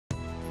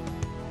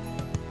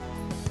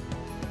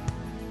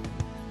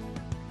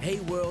Hey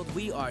world,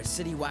 we are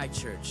Citywide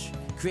Church,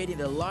 creating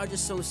the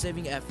largest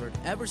soul-saving effort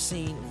ever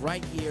seen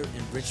right here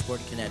in Bridgeport,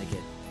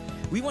 Connecticut.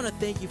 We want to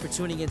thank you for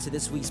tuning into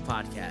this week's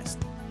podcast.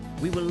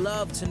 We would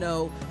love to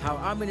know how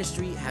our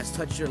ministry has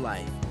touched your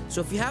life. So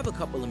if you have a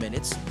couple of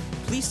minutes,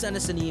 please send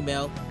us an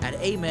email at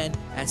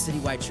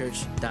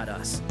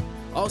amen@citywidechurch.us.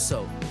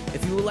 Also,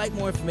 if you would like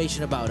more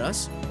information about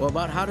us or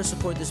about how to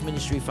support this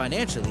ministry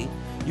financially,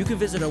 you can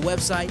visit our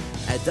website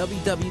at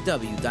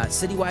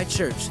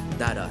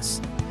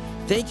www.citywidechurch.us.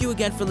 Thank you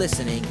again for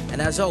listening, and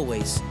as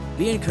always,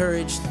 be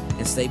encouraged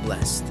and stay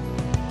blessed.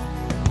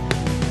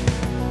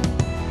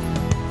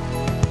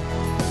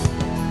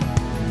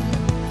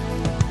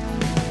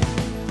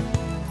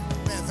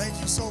 Man,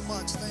 thank you so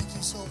much. Thank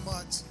you so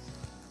much.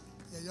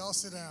 Yeah, y'all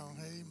sit down.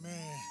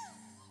 Amen.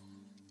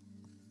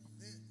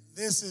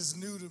 This is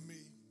new to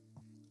me.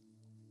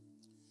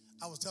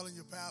 I was telling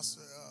your pastor,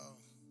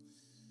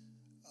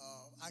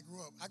 I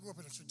grew up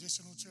in a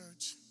traditional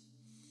church.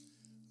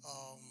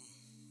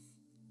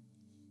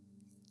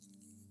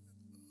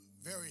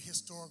 Very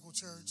historical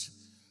church.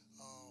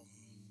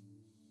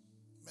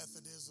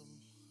 Methodism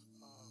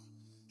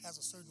has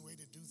a certain way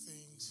to do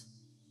things.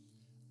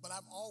 But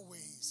I've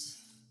always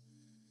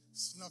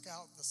snuck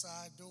out the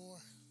side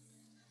door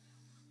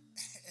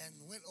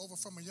and went over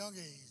from a young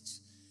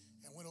age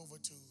and went over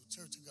to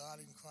Church of God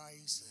in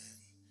Christ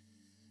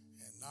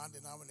and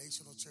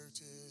non-denominational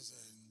churches,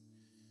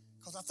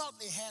 because I thought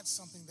they had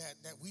something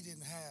that we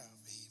didn't have.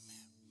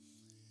 Amen.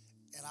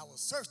 And I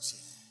was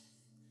searching.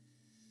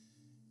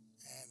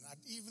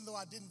 Even though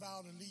I didn't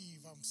vow to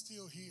leave, I'm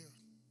still here.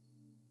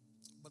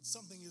 But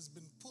something has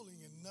been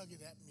pulling and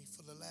nudging at me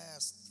for the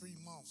last 3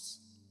 months.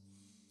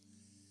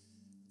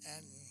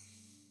 And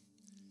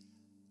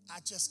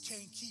I just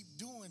can't keep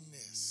doing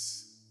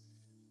this.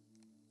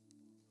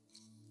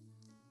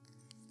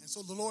 And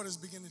so the Lord is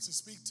beginning to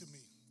speak to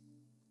me.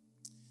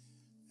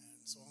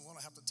 And so I'm going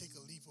to have to take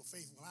a leap of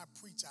faith. When I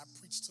preach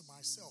to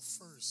myself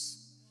first.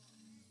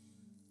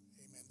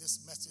 Amen. This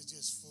message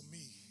is for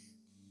me.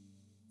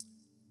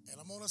 And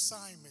I'm on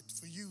assignment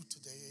for you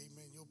today,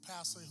 amen. Your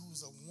pastor,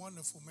 who's a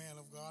wonderful man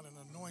of God, an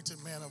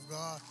anointed man of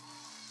God.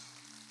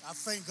 I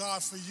thank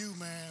God for you,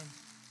 man.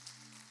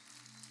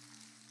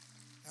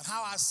 And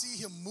how I see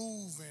him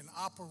move and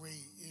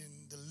operate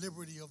in the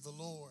liberty of the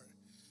Lord.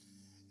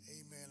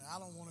 Amen. I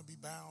don't want to be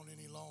bound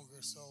any longer,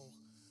 so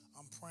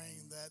I'm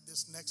praying that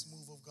this next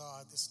move of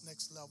God, this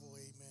next level,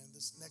 amen,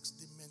 this next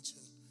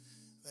dimension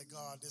that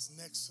God, this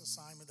next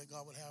assignment that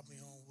God would have me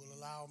on will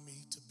allow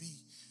me to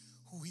be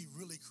who he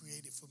really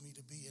created for me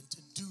to be and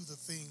to do the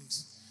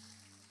things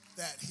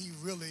that he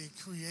really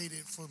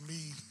created for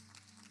me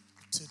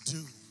to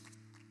do.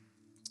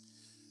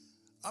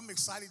 I'm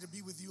excited to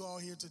be with you all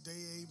here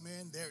today,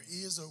 amen. There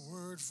is a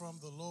word from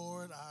the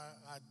Lord.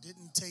 I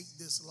didn't take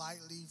this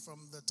lightly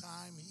from the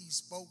time he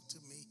spoke to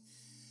me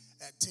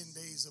at 10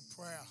 days of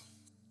prayer.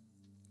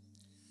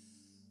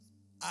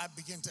 I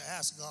began to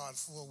ask God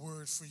for a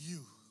word for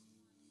you,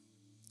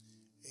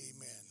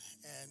 amen.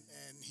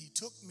 And he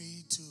took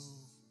me to,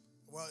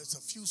 well, it's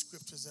a few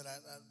scriptures that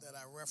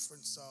I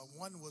referenced.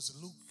 One was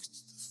Luke,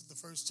 the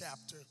first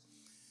chapter,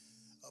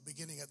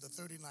 beginning at the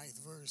 39th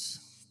verse.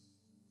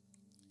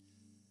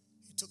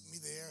 He took me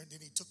there. Then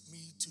he took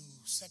me to 2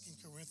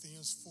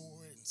 Corinthians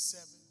 4 and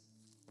 7.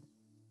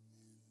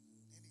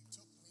 Then he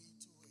took me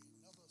to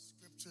another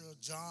scripture,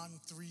 John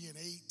 3 and 8.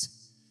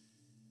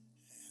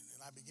 And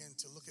then I began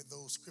to look at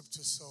those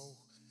scriptures. So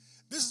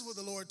this is what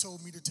the Lord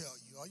told me to tell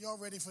you. Are y'all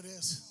ready for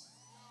this?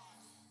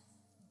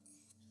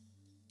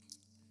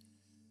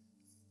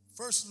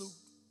 First Luke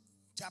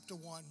chapter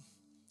 1,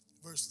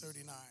 verse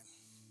 39.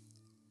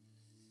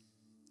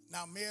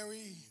 Now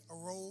Mary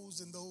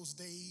arose in those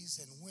days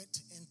and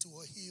went into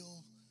a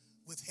hill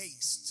with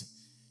haste.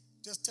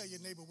 Just tell your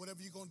neighbor,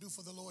 whatever you're going to do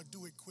for the Lord,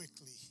 do it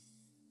quickly.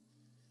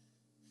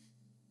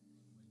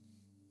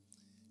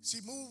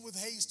 She moved with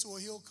haste to a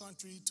hill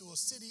country, to a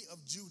city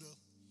of Judah,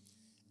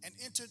 and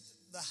entered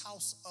the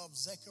house of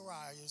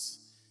Zacharias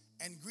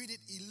and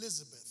greeted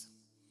Elizabeth.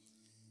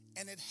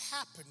 And it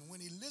happened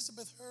when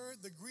Elizabeth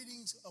heard the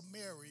greetings of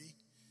Mary,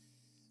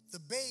 the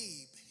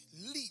babe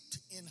leaped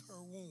in her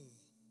womb,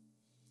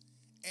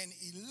 and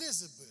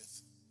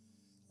Elizabeth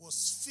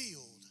was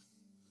filled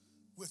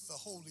with the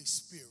Holy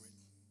Spirit.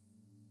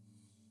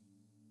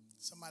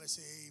 Somebody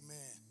say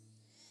amen.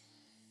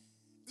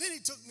 Then he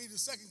took me to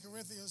 2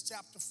 Corinthians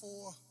chapter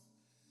 4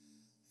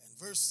 and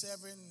verse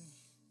 7.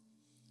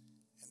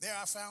 And there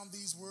I found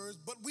these words,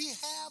 but we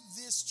have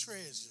this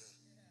treasure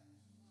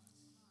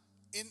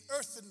in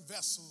earthen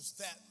vessels,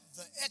 that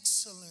the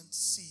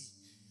excellency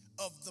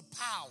of the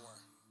power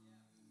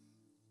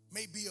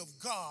may be of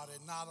God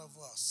and not of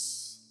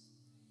us.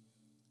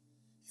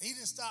 And he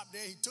didn't stop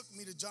there. He took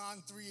me to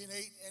John 3 and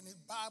 8, and the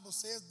Bible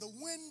says, the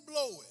wind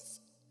bloweth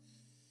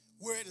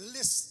where it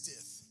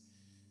listeth,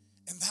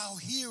 and thou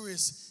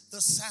hearest the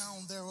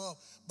sound thereof,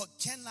 but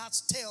cannot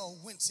tell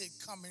whence it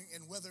cometh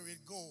and whither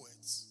it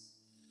goeth.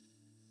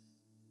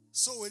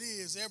 So it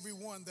is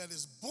everyone that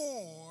is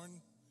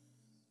born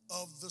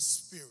of the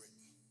Spirit.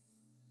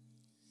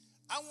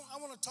 I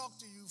want to talk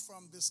to you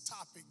from this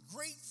topic.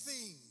 Great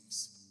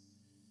things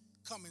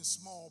come in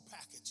small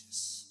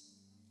packages.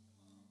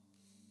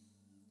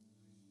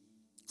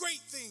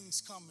 Great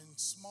things come in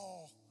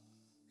small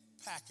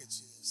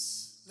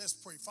packages. Let's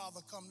pray.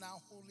 Father, come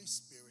now, Holy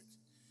Spirit.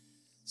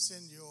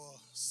 Send your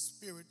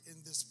spirit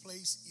in this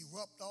place.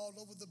 Erupt all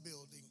over the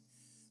building.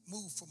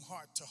 Move from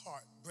heart to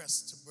heart,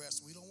 breast to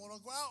breast. We don't want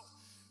to go out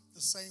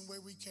the same way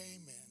we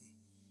came in,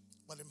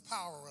 but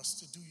empower us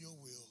to do your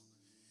will.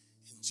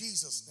 In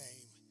Jesus'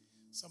 name,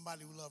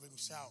 somebody who love him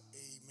shout,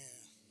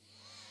 amen.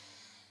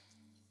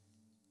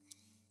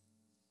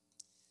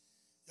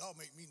 Y'all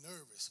make me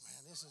nervous,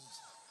 man. This is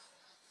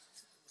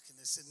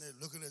sitting there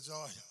looking at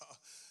y'all.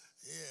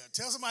 Yeah,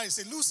 tell somebody,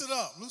 say, loosen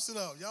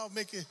up. Y'all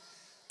making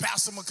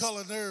Pastor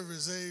McCullough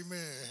nervous,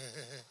 amen.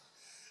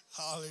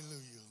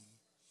 Hallelujah.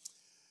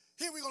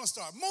 Here we're going to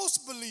start.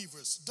 Most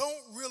believers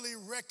don't really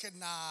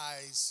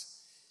recognize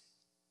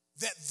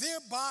that their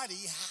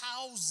body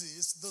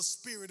houses the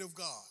Spirit of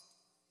God.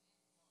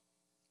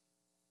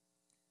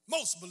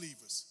 Most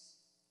believers.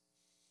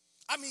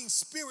 I mean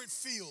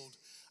spirit-filled,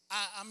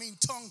 I mean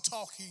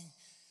tongue-talking,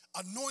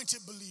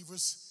 anointed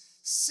believers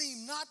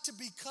seem not to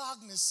be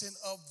cognizant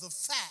of the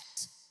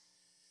fact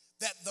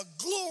that the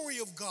glory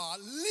of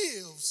God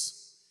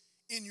lives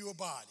in your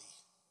body.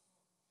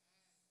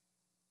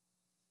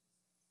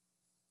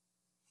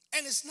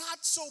 And it's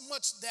not so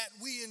much that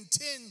we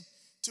intend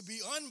to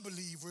be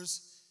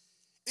unbelievers,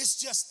 it's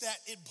just that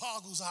it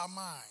boggles our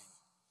mind.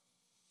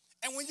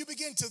 And when you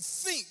begin to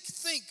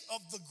think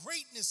of the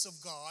greatness of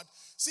God,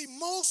 see,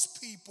 most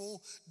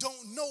people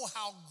don't know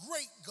how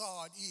great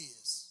God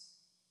is.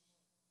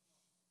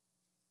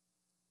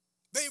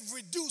 They've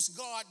reduced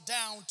God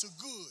down to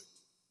good.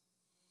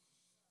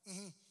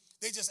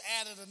 They just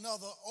added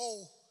another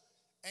O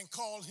and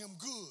called him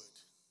good.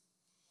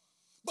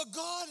 But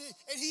God,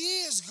 and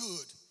he is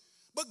good,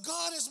 but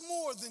God is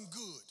more than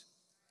good.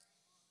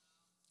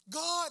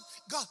 Good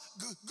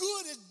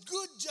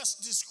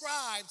just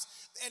describes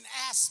an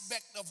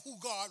aspect of who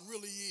God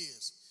really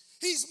is.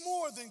 He's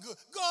more than good.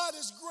 God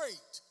is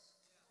great.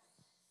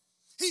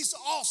 He's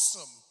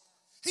awesome.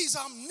 He's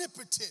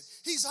omnipotent.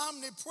 He's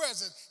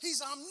omnipresent.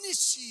 He's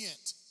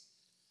omniscient.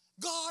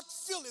 God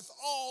filleth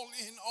all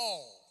in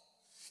all.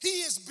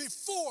 He is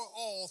before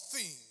all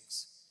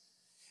things,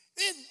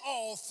 in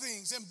all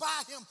things, and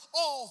by him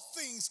all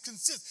things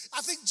consist.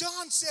 I think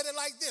John said it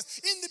like this: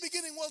 in the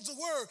beginning was the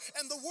Word,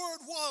 and the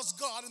Word was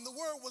God, and the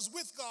Word was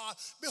with God.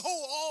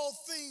 Behold, all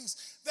things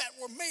that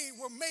were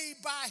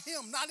made by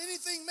him. Not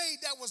anything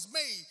made that was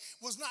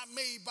not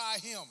made by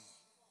him.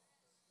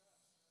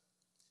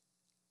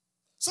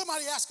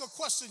 Somebody asked a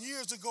question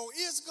years ago,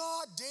 is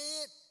God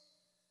dead?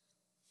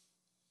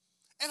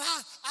 And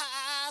I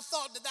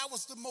thought that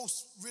was the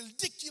most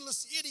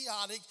ridiculous,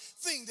 idiotic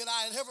thing that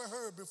I had ever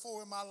heard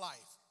before in my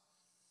life.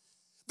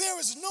 There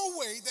is no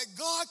way that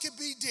God could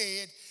be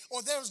dead,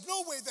 or there is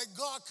no way that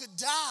God could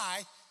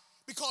die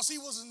because he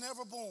was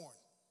never born.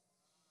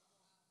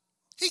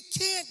 He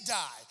can't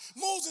die.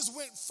 Moses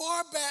went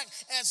far back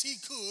as he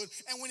could,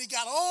 and when he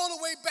got all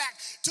the way back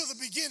to the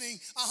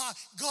beginning,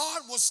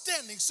 God was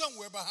standing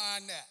somewhere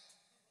behind that.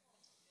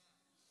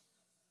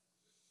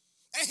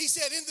 And he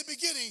said, in the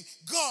beginning,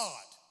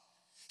 God.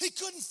 He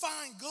couldn't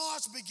find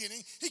God's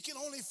beginning. He can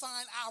only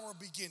find our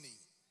beginning.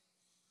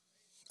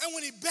 And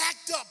when he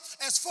backed up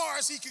as far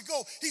as he could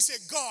go, he said,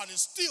 God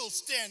is still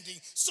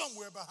standing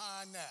somewhere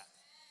behind that.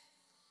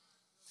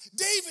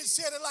 David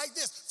said it like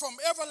this: from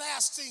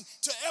everlasting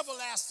to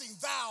everlasting,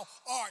 thou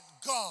art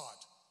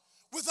God,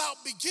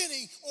 without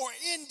beginning or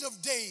end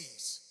of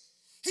days.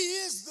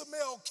 He is the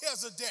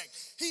Melchizedek.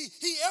 He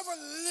ever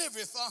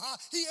liveth.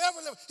 He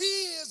ever liveth.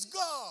 He is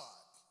God.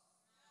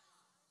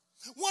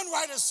 One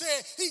writer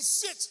said he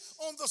sits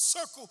on the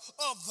circle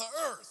of the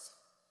earth,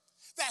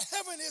 that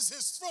heaven is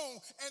his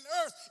throne and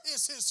earth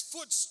is his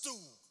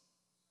footstool.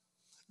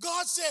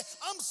 God said,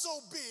 I'm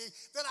so big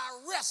that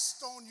I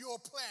rest on your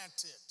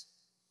planet.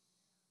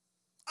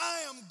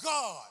 I am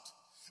God,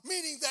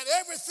 meaning that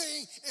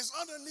everything is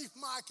underneath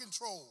my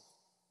control.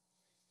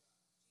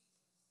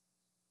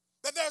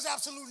 That there's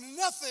absolutely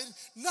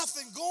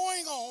nothing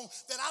going on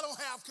that I don't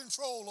have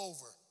control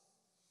over.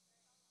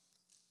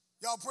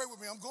 Y'all pray with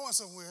me, I'm going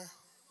somewhere.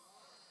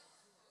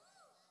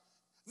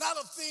 Not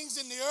of things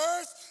in the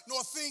earth,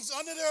 nor things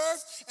under the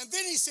earth. And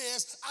then he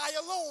says, I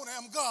alone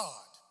am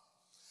God.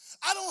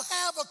 I don't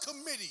have a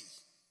committee.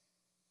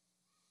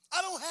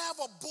 I don't have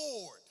a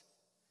board.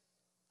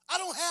 I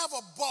don't have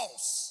a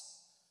boss.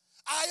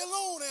 I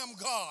alone am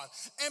God,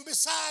 and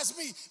besides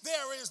me,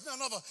 there is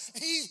none other.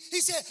 He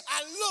said,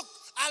 I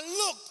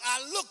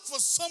looked for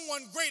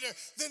someone greater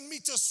than me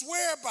to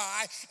swear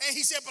by, and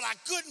he said, but I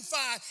couldn't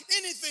find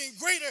anything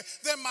greater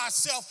than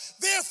myself.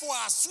 Therefore,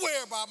 I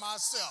swear by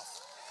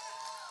myself.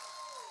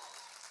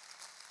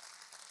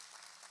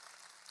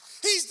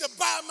 He's the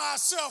by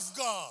myself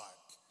God.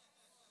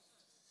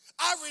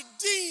 I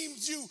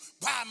redeemed you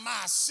by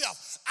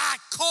myself. I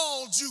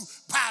called you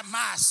by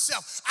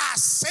myself. I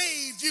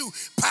saved you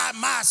by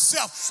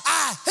myself.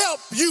 I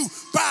helped you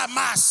by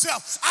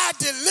myself. I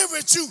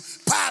delivered you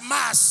by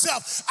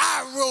myself.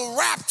 I will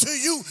rap to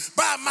you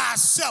by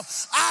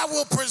myself. I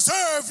will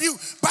preserve you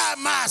by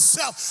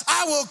myself.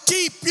 I will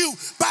keep you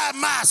by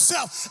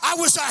myself. I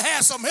wish I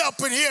had some help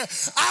in here.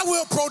 I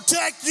will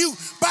protect you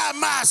by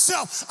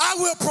myself. I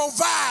will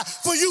provide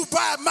for you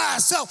by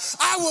myself.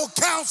 I will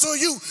counsel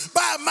you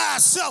by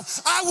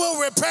myself. I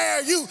will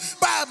repair you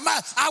by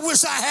I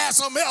wish I had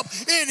some help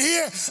in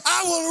here.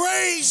 I will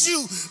raise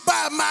you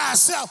by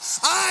myself.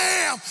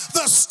 I am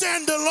the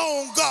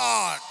standalone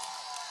God.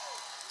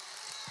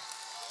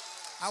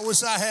 I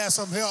wish I had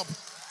some help.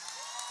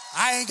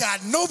 I ain't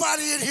got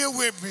nobody in here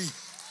with me.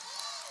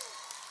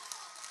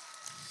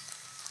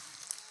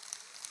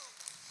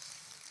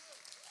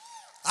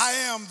 I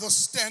am the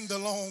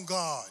standalone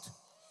God.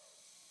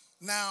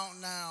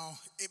 Now,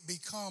 it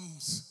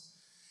becomes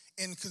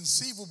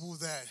inconceivable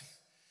that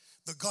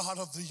the God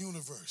of the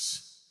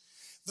universe,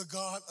 the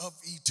God of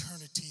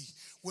eternity,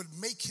 would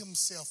make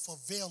himself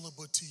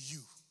available to you.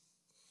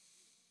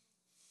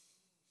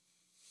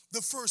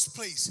 The first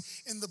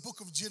place in the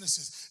book of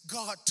Genesis,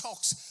 God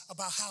talks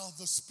about how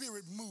the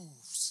Spirit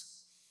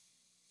moves.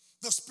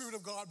 The Spirit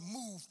of God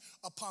moved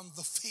upon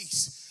the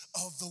face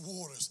of the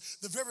waters.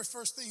 The very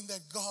first thing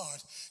that God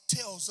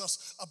tells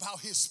us about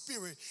his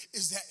Spirit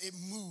is that it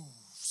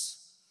moves.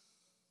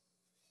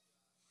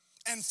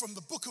 And from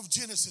the book of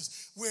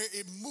Genesis, where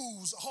it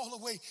moves all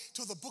the way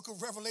to the book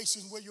of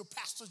Revelation, where your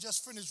pastor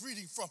just finished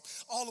reading from,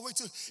 all the way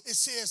to, it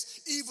says,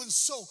 even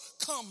so,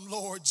 come,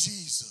 Lord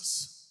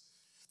Jesus.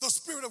 The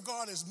Spirit of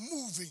God is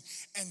moving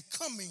and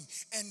coming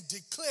and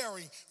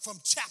declaring from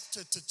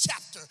chapter to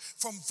chapter,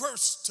 from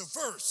verse to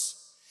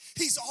verse.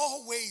 He's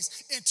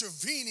always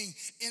intervening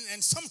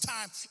and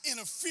sometimes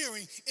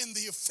interfering in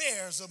the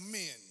affairs of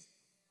men.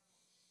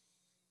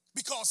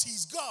 Because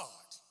he's God.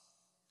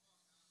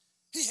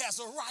 He has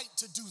a right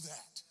to do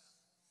that.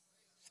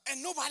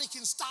 And nobody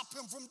can stop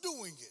him from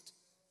doing it.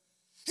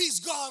 He's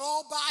God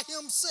all by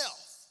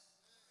himself.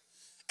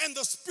 And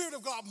the Spirit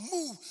of God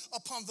moved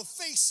upon the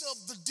face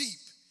of the deep.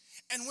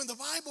 And when the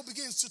Bible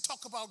begins to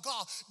talk about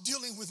God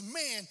dealing with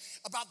man,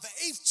 about the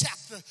 8th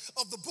chapter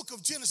of the book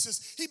of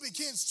Genesis, he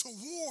begins to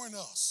warn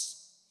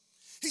us.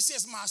 He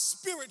says, my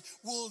Spirit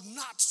will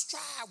not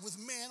strive with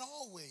man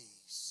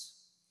always.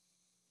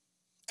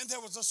 And there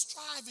was a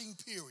striving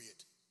period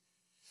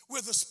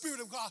where the Spirit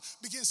of God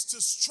begins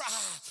to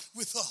strive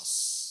with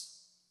us,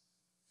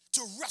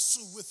 to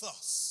wrestle with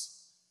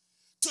us,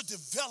 to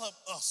develop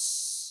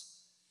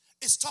us.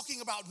 It's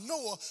talking about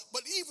Noah,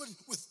 but even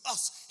with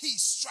us,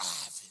 he's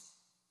striving.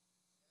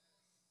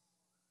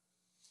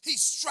 He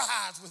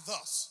strives with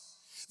us.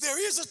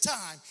 There is a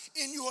time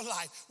in your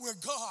life where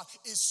God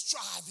is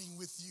striving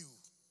with you.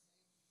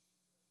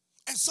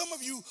 And some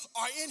of you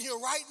are in here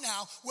right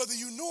now, whether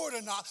you know it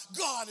or not,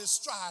 God is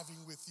striving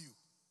with you.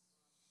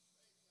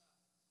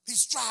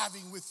 He's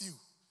striving with you.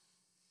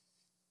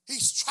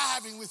 He's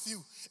striving with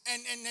you.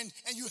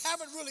 And you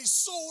haven't really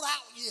sold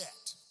out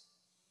yet.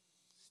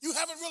 You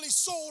haven't really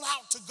sold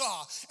out to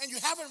God, and you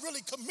haven't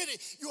really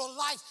committed your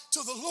life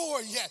to the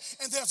Lord yet.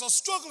 And there's a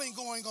struggling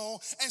going on,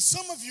 and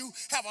some of you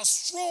have a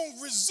strong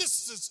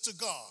resistance to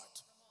God.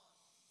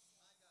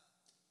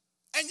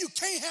 And you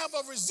can't have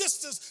a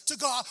resistance to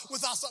God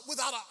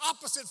without an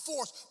opposite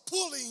force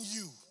pulling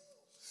you.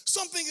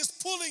 Something is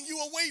pulling you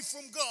away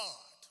from God.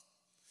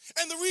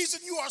 And the reason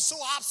you are so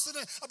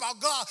obstinate about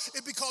God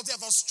is because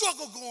there's a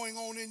struggle going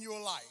on in your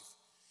life.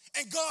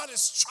 And God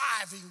is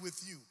striving with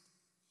you.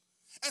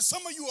 And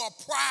some of you are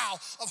proud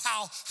of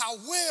how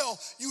well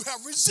you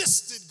have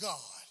resisted God.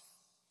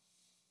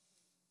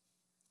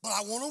 But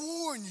I want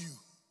to warn you.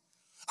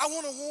 I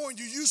want to warn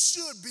you, you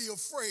should be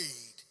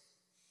afraid.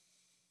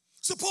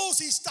 Suppose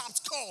he stops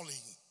calling.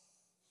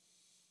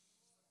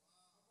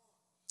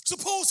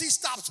 Suppose he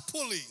stops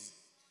pulling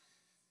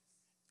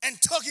and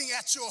tugging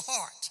at your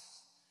heart.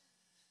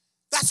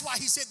 That's why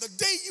he said, the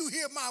day you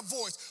hear my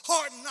voice,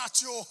 harden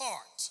not your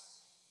heart.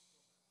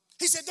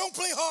 He said, don't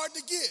play hard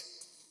to get.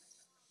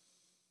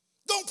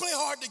 Don't play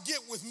hard to get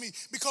with me,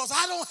 because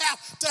I don't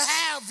have to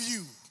have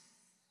you.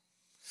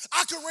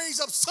 I could raise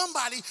up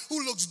somebody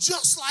who looks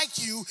just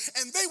like you,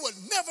 and they would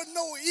never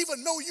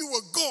even know you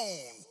were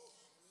gone.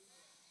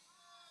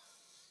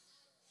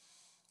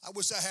 I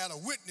wish I had a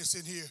witness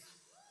in here.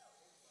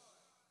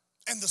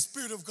 And the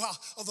Spirit of God,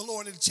 of the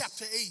Lord, in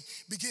chapter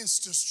 8 begins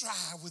to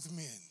strive with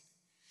men.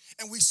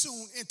 And we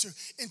soon enter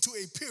into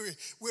a period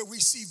where we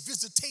see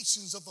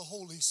visitations of the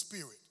Holy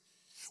Spirit,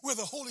 where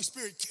the Holy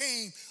Spirit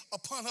came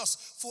upon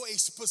us for a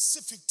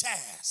specific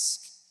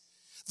task.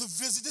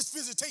 This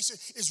visitation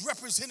is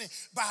represented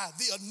by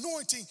the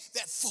anointing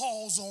that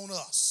falls on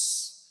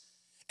us.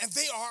 And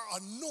they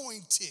are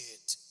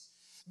anointed.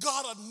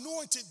 God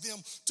anointed them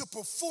to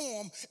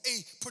perform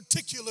a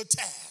particular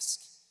task.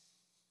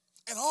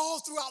 And all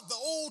throughout the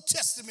Old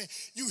Testament,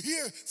 you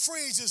hear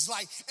phrases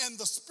like, and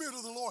the Spirit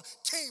of the Lord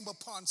came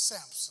upon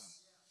Samson.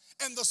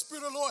 And the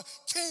Spirit of the Lord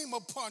came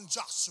upon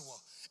Joshua.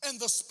 And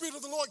the Spirit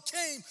of the Lord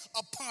came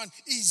upon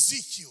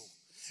Ezekiel.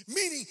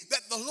 Meaning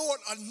that the Lord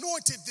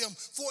anointed them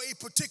for a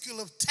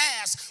particular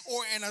task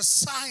or an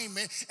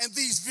assignment. And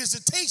these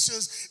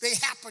visitations, they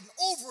happen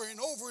over and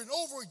over and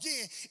over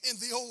again in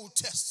the Old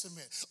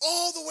Testament.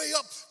 All the way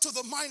up to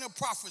the minor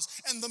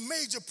prophets and the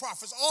major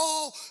prophets.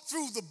 All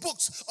through the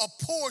books of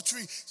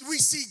poetry, we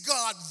see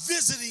God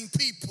visiting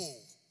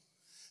people.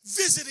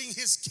 Visiting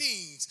his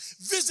kings,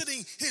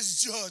 visiting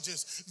his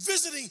judges,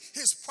 visiting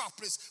his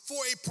prophets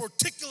for a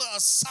particular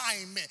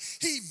assignment.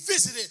 He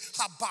visited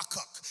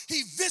Habakkuk.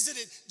 He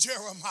visited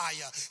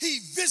Jeremiah. He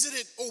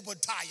visited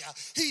Obadiah.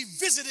 He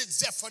visited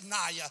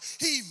Zephaniah.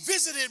 He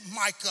visited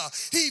Micah.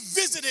 He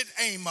visited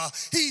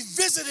Amos. He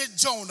visited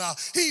Jonah.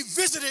 He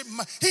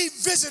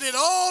visited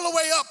all the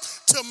way up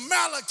to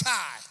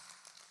Malachi.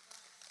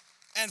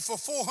 And for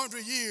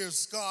 400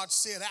 years, God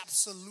said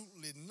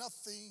absolutely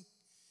nothing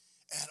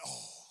at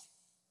all.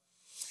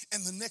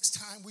 And the next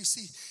time we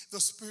see the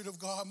Spirit of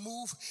God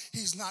move,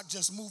 he's not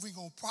just moving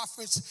on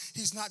prophets,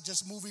 he's not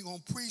just moving on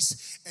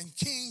priests and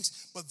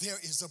kings, but there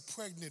is a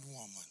pregnant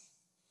woman.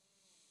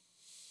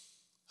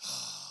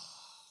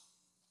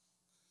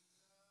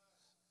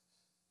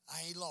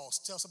 I ain't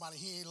lost. Tell somebody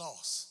he ain't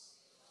lost.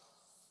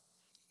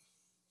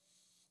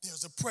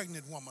 There's a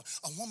pregnant woman,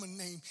 a woman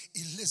named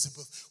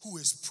Elizabeth, who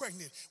is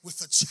pregnant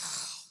with a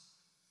child.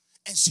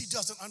 And she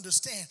doesn't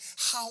understand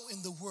how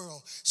in the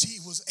world she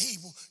was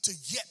able to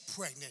get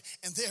pregnant.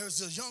 And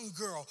there's a young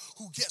girl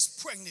who gets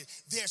pregnant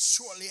there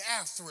shortly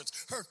afterwards,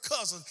 her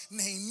cousin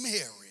named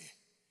Mary.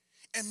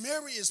 And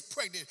Mary is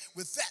pregnant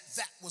with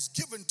that was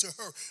given to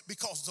her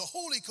because the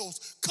Holy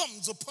Ghost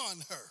comes upon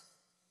her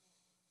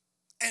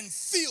and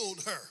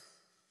filled her.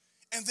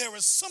 And there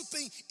is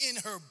something in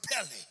her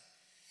belly.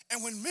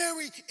 And when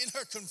Mary, in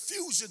her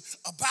confusion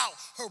about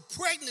her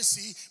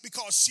pregnancy,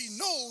 because she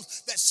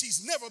knows that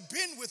she's never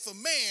been with a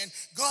man,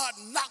 God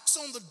knocks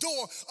on the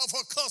door of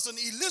her cousin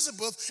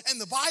Elizabeth, and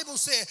the Bible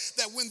said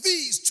that when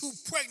these two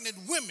pregnant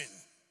women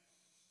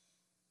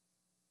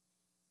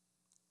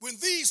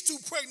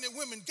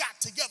got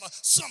together,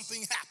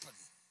 something happened.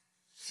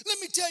 Let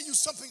me tell you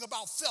something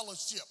about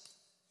fellowship.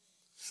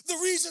 The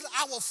reason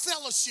our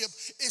fellowship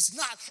is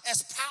not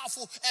as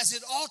powerful as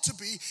it ought to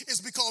be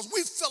is because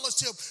we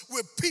fellowship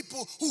with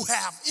people who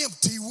have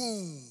empty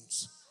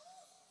wounds.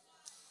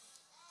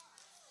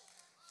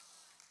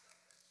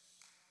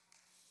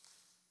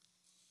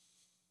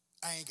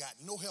 I ain't got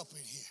no help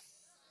in here.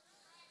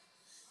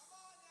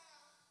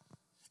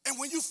 And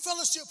when you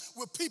fellowship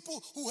with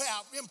people who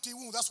have empty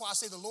wounds, that's why I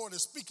say the Lord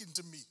is speaking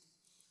to me.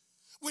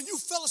 When you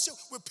fellowship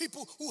with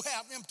people who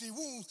have empty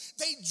wounds,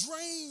 they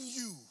drain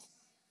you.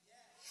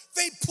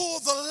 They pull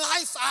the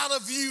life out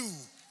of you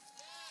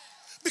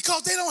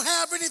because they don't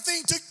have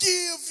anything to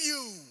give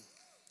you.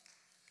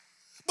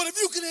 But if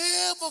you can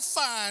ever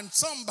find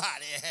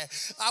somebody,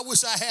 I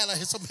wish I had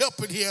some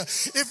help in here.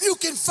 If you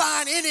can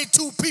find any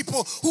two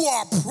people who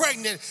are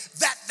pregnant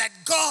that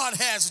God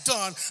has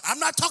done, I'm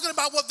not talking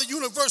about what the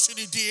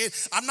university did.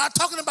 I'm not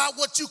talking about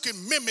what you can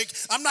mimic.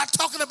 I'm not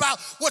talking about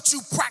what you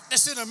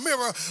practice in a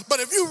mirror. But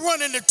if you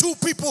run into two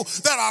people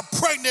that are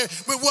pregnant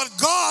with what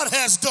God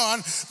has done,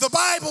 the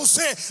Bible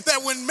said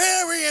that when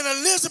Mary and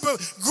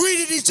Elizabeth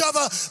greeted each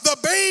other, the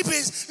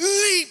babies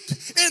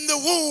leaped in the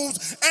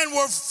wombs and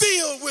were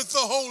filled with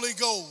the Holy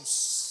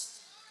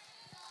Ghost.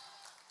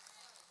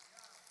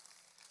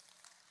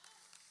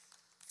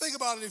 Think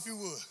about it if you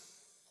would.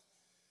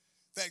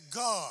 That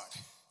God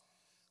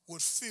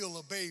would fill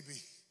a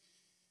baby,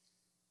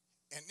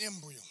 an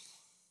embryo,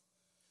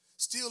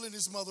 still in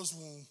his mother's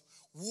womb.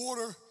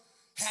 Water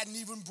hadn't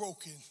even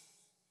broken.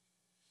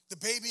 The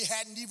baby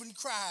hadn't even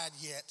cried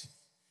yet.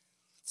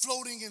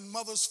 Floating in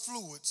mother's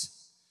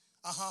fluids.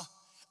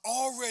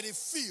 Already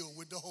filled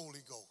with the Holy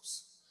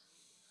Ghost.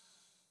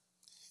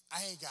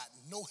 I ain't got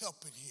no help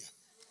in here.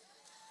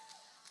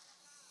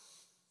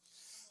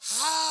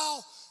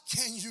 How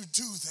can you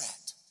do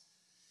that?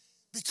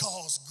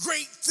 Because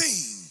great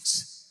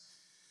things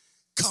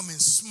come in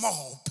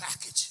small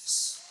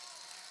packages.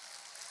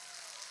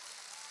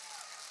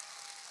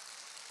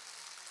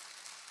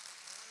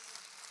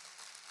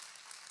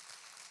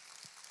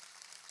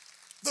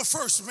 The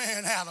first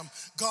man, Adam,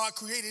 God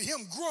created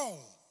him grown.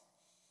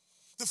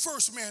 The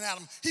first man,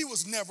 Adam, he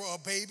was never a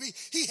baby.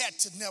 He had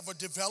to never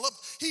develop.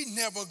 He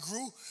never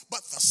grew. But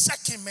the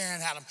second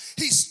man, Adam,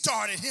 he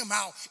started him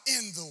out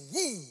in the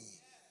womb.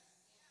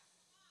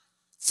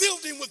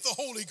 Filled him with the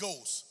Holy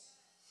Ghost.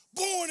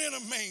 Born in a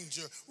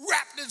manger,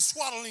 wrapped in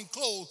swaddling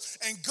clothes.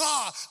 And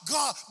God,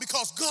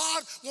 because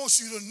God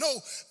wants you to know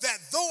that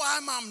though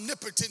I'm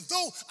omnipotent,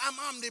 though I'm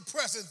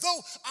omnipresent, though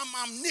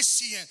I'm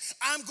omniscient,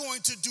 I'm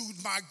going to do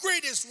my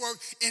greatest work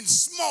in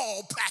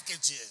small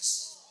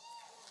packages.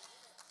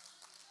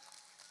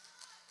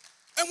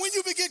 And when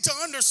you begin to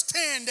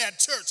understand that,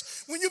 church,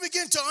 when you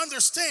begin to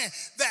understand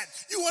that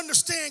you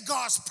understand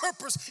God's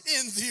purpose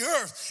in the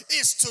earth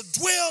is to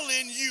dwell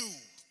in you.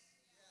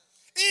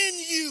 In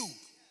you.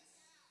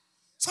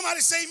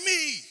 Somebody say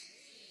me.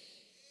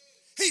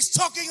 He's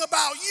talking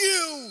about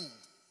you.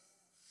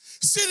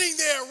 sitting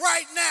there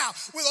right now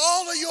with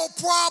all of your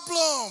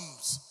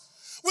problems,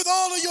 with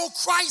all of your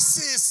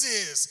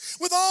crises,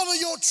 with all of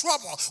your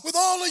trouble, with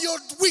all of your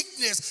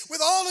weakness,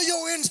 with all of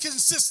your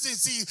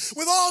inconsistencies,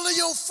 with all of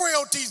your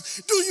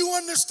frailties. Do you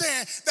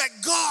understand that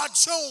God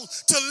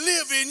chose to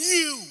live in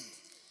you?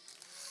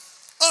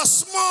 A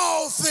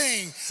small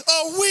thing,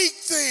 a weak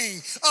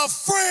thing, a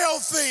frail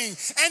thing,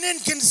 an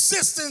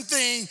inconsistent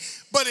thing,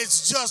 but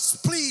it's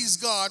just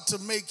pleased God to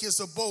make his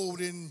abode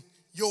in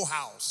your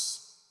house.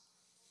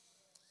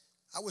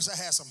 I wish I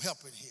had some help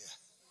in here.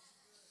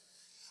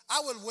 I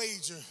would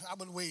wager,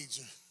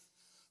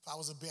 if I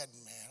was a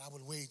betting man, I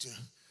would wager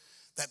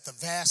that the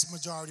vast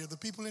majority of the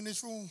people in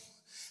this room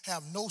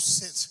have no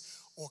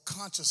sense or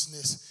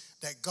consciousness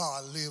that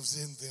God lives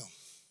in them.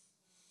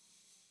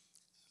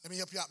 Let me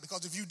help you out,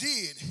 because if you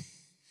did,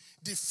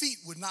 defeat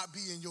would not be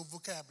in your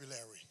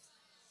vocabulary.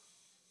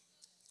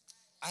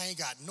 I ain't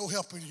got no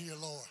help in here,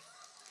 Lord.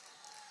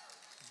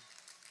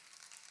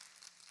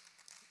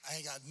 I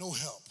ain't got no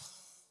help.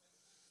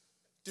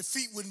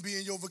 Defeat wouldn't be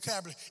in your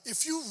vocabulary.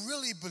 If you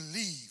really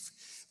believe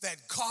that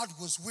God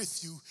was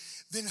with you,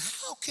 then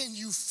how can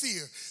you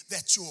fear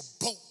that your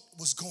boat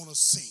was going to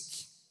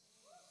sink?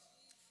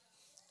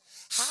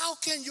 How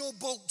can your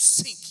boat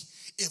sink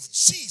if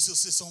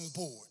Jesus is on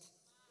board?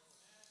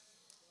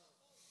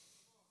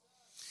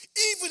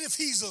 Even if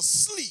he's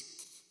asleep,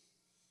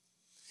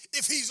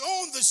 if he's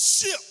on the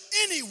ship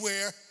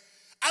anywhere,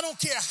 I don't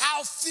care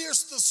how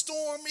fierce the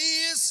storm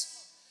is,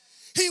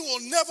 he will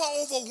never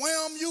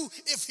overwhelm you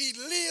if he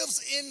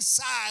lives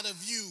inside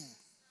of you.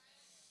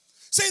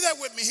 Say that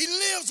with me. He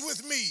lives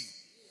with me.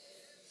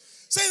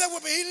 Say that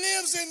with me. He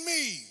lives in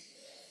me.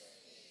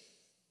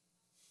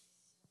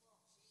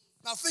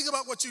 Now think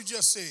about what you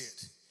just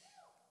said.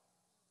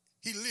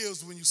 He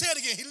lives when you. Say it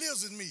again. He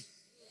lives in me.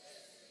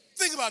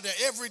 Think about that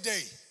every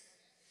day,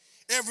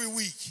 every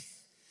week,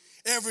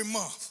 every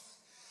month,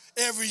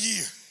 every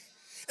year,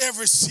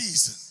 every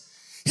season.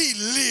 He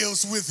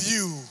lives with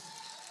you.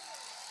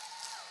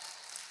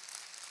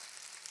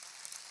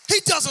 He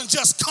doesn't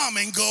just come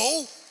and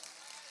go.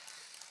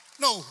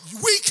 No,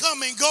 we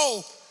come and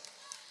go.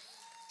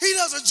 He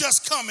doesn't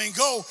just come and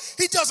go.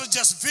 He doesn't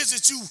just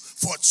visit you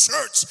for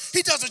church.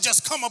 He doesn't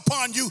just come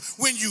upon you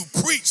when you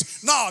preach.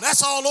 No,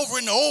 that's all over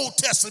in the Old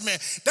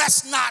Testament.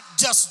 That's not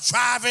just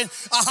driving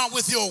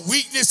with your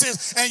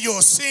weaknesses and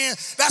your sin.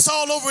 That's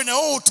all over in the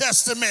Old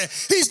Testament.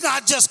 He's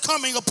not just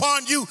coming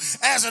upon you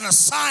as an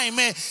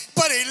assignment,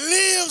 but he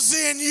lives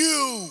in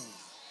you.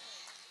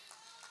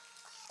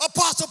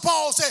 Apostle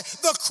Paul said,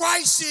 the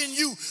Christ in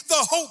you, the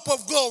hope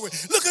of glory.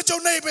 Look at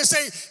your neighbor and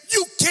say,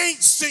 you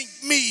can't sink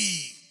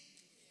me.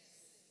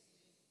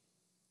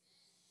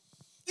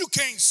 You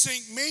can't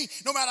sink me.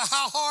 No matter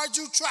how hard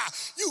you try,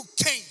 you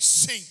can't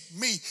sink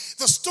me.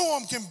 The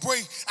storm can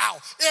break out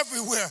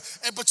everywhere,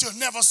 but you'll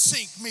never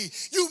sink me.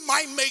 You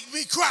might make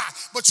me cry,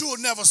 but you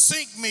will never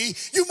sink me.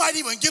 You might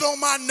even get on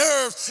my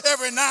nerves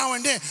every now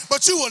and then,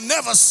 but you will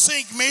never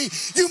sink me.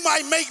 You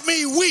might make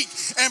me weak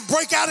and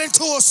break out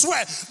into a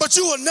sweat, but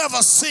you will never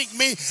sink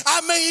me.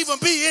 I may even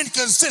be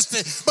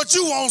inconsistent, but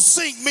you won't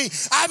sink me.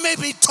 I may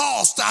be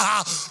tossed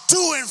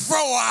to and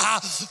fro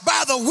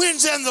by the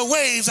winds and the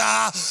waves,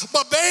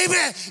 but baby,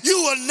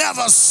 you will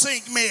never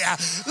sink me.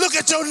 Look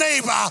at your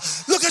neighbor.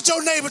 Look at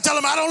your neighbor. Tell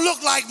him, I don't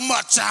look like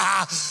much,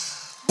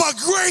 but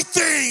great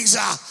things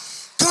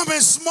come in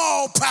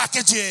small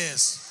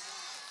packages.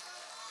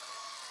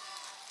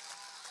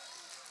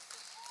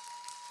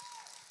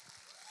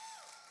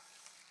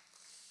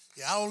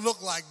 Yeah, I don't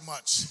look like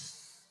much,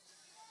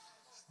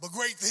 but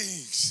great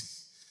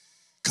things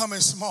come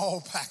in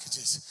small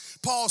packages.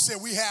 Paul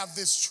said we have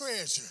this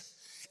treasure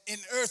in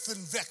earthen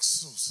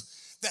vessels,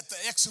 that the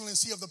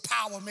excellency of the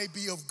power may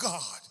be of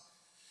God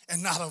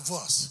and not of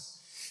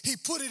us. He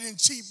put it in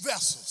cheap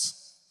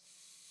vessels.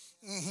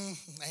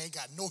 I ain't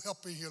got no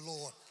help in here,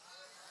 Lord.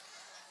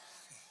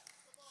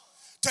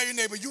 Tell your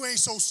neighbor, you ain't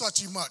so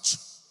suchy much.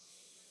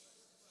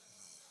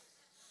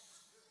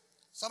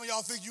 Some of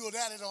y'all think you are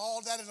that and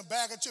all that in a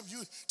bag of chips.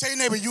 Tell your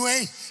neighbor, you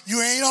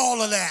ain't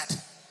all of that.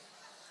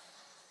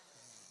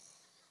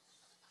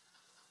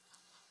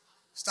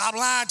 Stop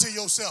lying to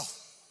yourself.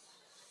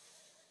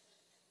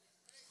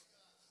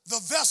 The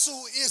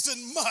vessel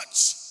isn't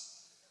much,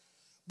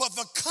 but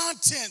the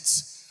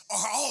contents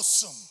are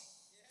awesome.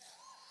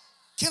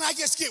 Can I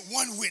just get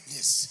one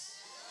witness?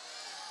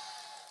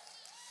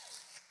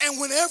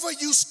 And whenever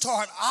you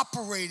start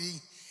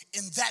operating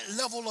in that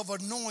level of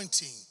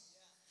anointing,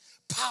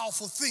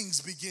 powerful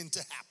things begin to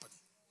happen.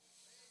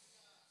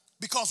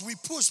 Because we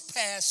push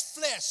past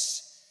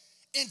flesh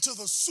into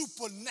the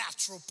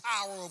supernatural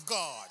power of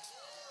God.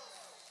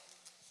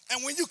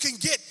 And when you can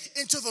get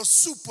into the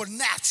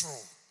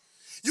supernatural,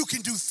 you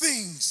can do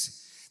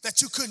things that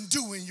you couldn't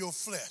do in your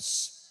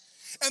flesh.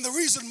 And the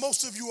reason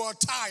most of you are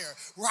tired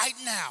right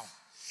now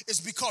is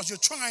because you're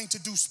trying to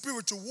do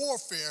spiritual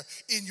warfare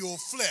in your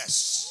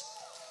flesh.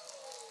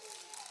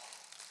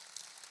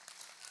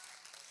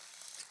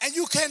 And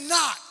you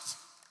cannot,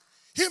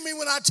 hear me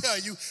when I tell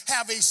you,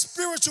 have a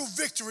spiritual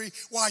victory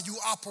while you're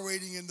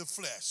operating in the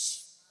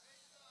flesh.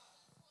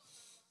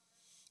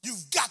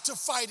 You've got to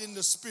fight in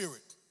the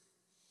spirit.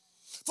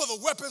 For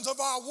the weapons of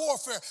our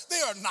warfare, they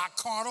are not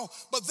carnal,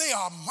 but they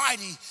are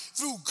mighty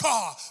through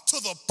God to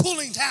the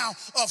pulling down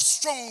of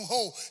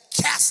stronghold,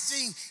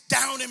 casting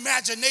down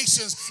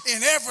imaginations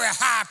in every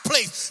high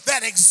place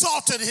that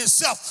exalted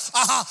himself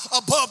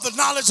above the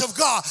knowledge of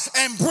God,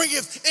 and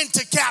bringeth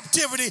into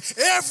captivity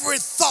every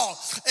thought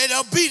and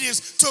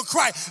obedience to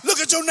Christ. Look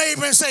at your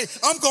neighbor and say,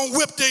 I'm going to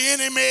whip the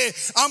enemy.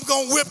 I'm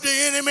going to whip the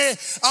enemy.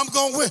 I'm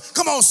going to whip.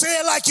 Come on, say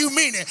it like you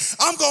mean it.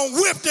 I'm going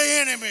to whip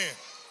the enemy.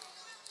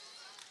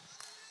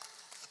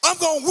 I'm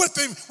going to whip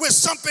him with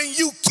something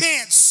you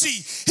can't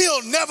see.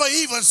 He'll never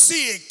even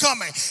see it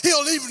coming.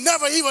 He'll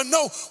never even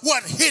know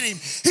what hit him.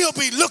 He'll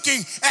be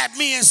looking at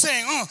me and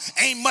saying,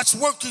 ain't much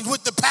working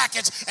with the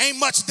package. Ain't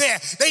much there.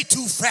 They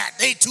too fat.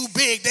 They too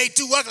big. They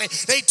too ugly.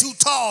 They too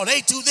tall. They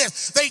too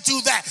this. They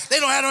too that. They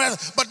don't have no other.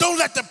 But don't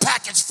let the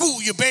package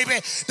fool you, baby.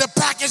 The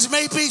package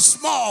may be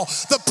small.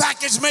 The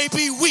package may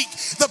be weak.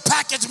 The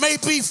package may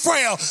be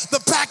frail.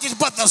 The package,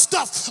 but the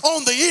stuff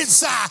on the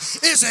inside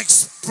is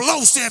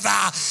explosive.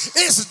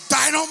 It's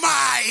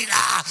dynamite.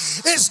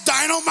 It's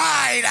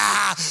dynamite.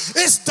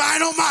 It's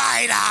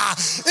dynamite.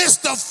 It's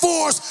the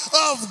force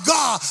of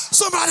God.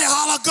 Somebody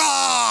holler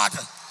God.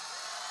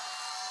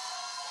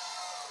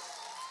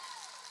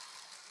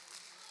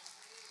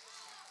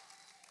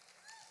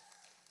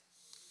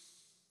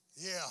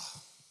 Yeah.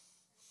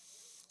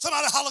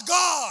 Somebody holler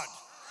God.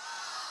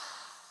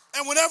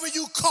 And whenever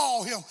you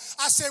call him,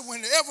 I said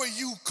whenever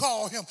you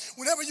call him,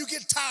 whenever you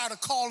get tired of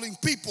calling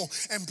people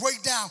and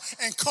break down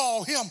and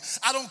call him,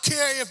 I don't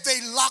care if they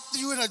locked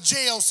you in a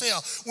jail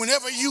cell.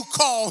 Whenever you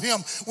call him,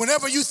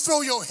 whenever you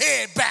throw your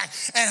head back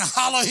and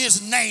holler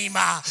his name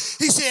out,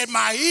 he said,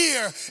 my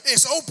ear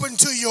is open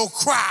to your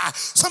cry.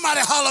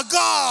 Somebody holler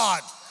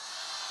God.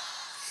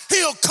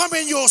 He'll come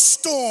in your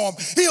storm.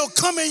 He'll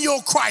come in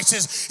your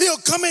crisis. He'll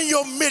come in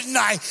your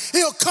midnight.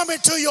 He'll come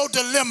into your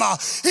dilemma.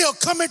 He'll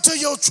come into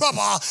your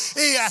trouble.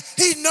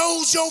 He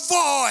knows your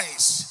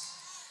voice.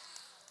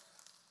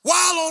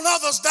 While on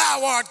others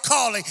thou art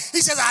calling.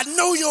 He says, I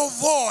know your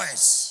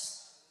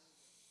voice.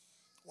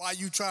 Why are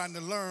you trying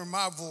to learn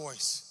my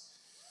voice?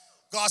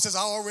 God says,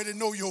 I already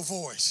know your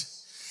voice.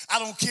 I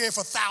don't care if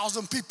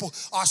 1,000 people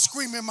are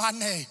screaming my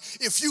name.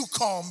 If you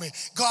call me,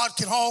 God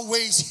can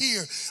always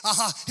hear.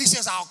 He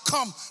says, I'll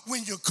come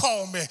when you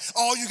call me.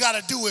 All you got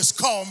to do is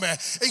call me.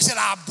 He said,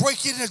 I'll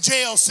break you in a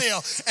jail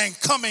cell and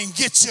come and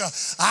get you.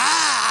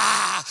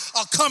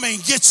 I'll come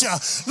and get you.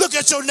 Look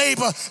at your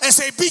neighbor and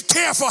say, be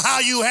careful how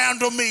you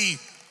handle me.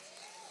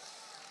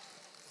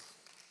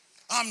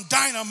 I'm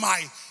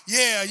dynamite.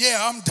 Yeah,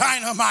 I'm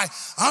dynamite.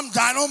 I'm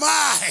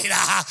dynamite.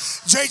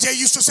 JJ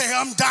used to say,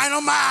 I'm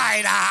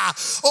dynamite.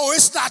 Oh,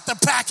 it's not the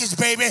package,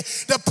 baby.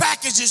 The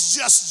package is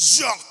just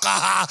junk.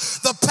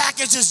 The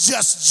package is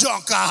just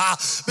junk.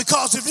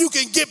 Because if you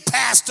can get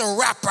past the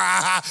wrapper,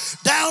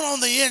 down on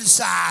the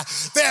inside,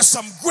 there's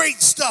some great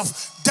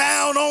stuff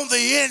down on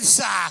the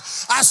inside.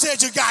 I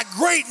said you got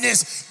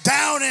greatness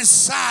down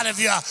inside of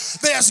you.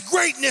 There's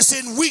greatness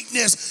in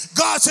weakness.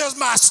 God says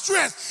my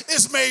strength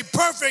is made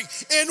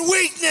perfect in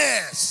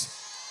weakness.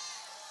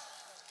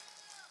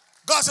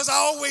 God says I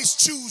always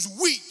choose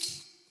weak,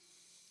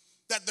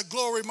 that the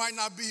glory might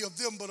not be of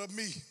them but of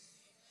me.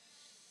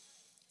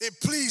 It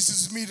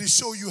pleases me to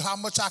show you how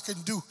much I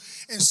can do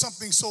in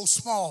something so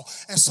small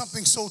and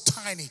something so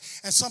tiny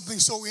and something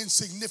so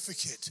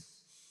insignificant,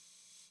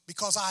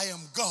 because I am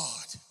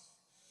God.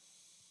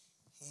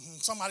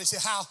 Somebody say,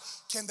 how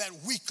can that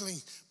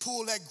weakling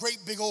pull that great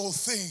big old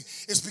thing?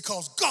 It's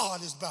because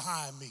God is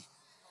behind me.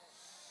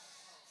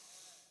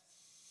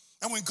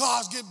 And when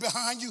God gets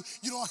behind you,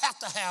 you don't have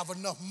to have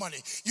enough money.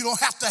 You don't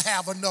have to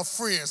have enough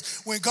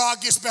friends. When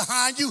God gets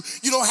behind you,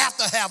 you don't have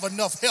to have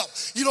enough help.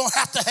 You don't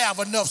have to have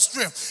enough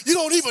strength. You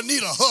don't even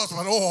need a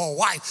husband or a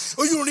wife.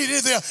 Or you don't need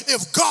anything.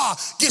 If God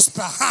gets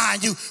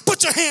behind you,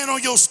 put your hand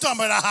on your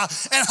stomach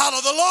and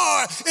holler, the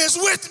Lord is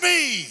with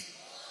me.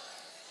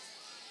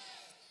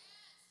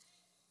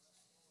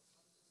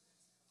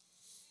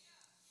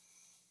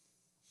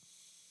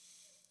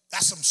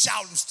 That's some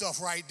shouting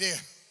stuff right there.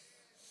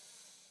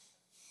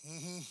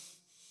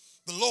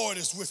 The Lord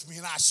is with me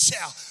and I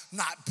shall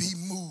not be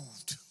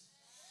moved.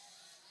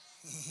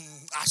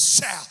 I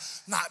shall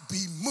not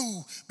be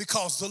moved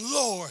because the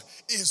Lord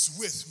is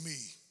with me.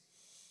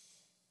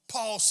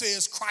 Paul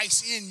says,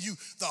 Christ in you,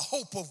 the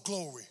hope of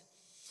glory.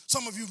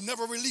 Some of you have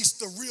never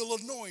released the real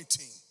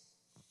anointing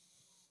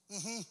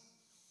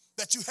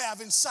that you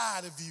have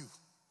inside of you.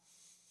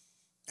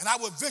 And I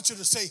would venture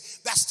to say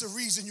that's the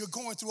reason you're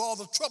going through all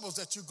the troubles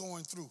that you're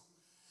going through.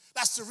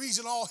 That's the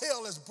reason all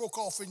hell has broke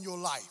off in your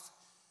life.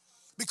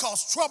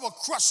 Because trouble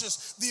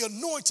crushes the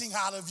anointing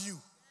out of you.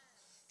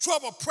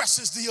 Trouble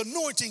presses the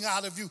anointing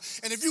out of you.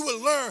 And if you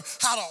would learn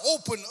how to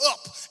open up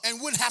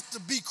and wouldn't have to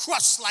be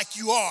crushed like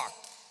you are,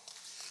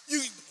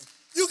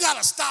 you got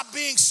to stop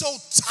being so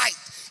tight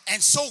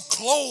and so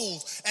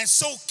clothed and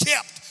so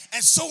kept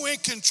and so in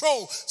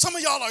control. Some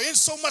of y'all are in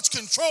so much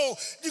control,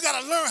 you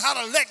got to learn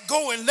how to let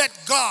go and let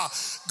God.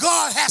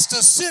 God has to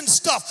send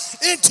stuff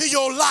into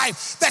your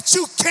life that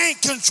you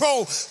can't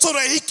control so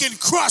that he can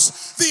crush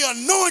the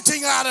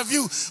anointing out of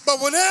you.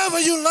 But whenever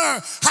you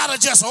learn how to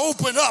just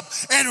open up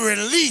and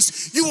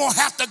release, you won't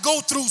have to go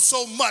through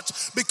so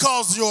much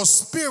because your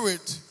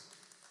spirit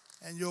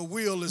and your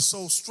will is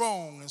so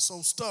strong and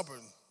so stubborn.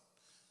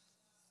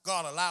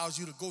 God allows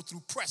you to go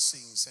through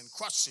pressings and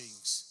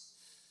crushings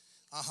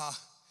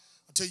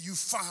until you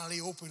finally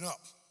open up.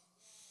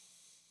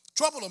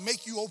 Trouble will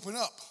make you open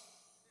up.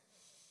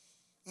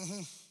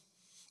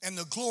 And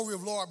the glory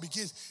of the Lord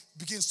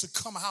begins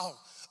to come out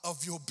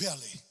of your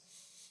belly.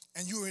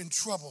 And you're in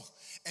trouble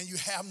and you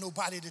have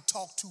nobody to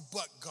talk to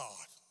but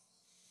God.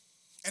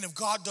 And if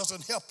God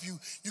doesn't help you,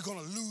 you're going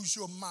to lose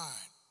your mind.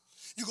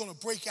 You're going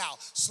to break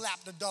out,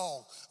 slap the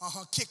dog,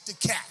 kick the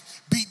cat,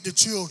 beat the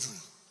children.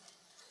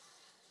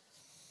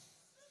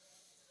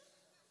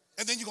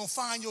 And then you're going to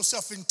find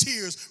yourself in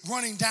tears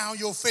running down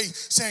your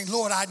face saying,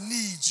 Lord, I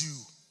need you.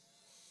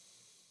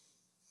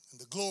 And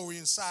the glory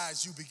inside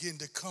you begin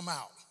to come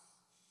out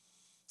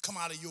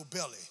of your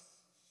belly.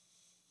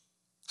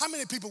 How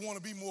many people want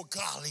to be more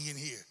godly in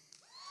here?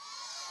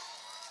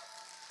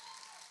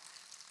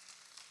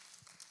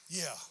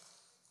 Yeah.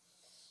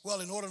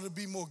 Well, in order to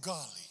be more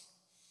godly,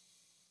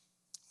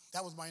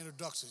 that was my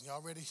introduction.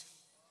 Y'all ready?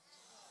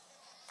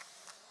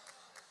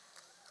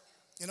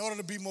 In order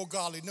to be more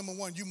godly, number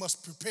one, you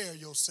must prepare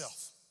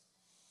yourself.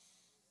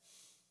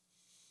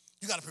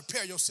 You got to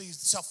prepare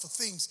yourself for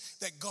things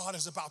that God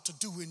is about to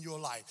do in your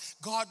life.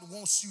 God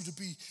wants you to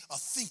be a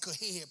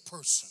think-ahead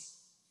person,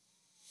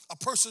 a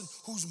person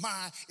whose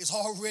mind is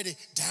already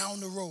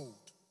down the road.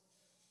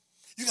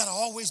 You got to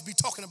always be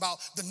talking about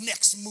the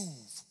next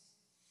move.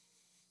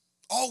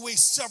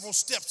 Always several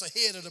steps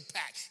ahead of the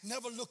pack,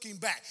 never looking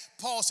back.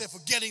 Paul said,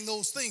 forgetting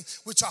those things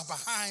which are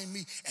behind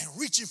me and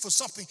reaching for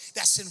something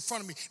that's in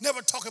front of me.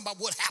 Never talking about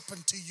what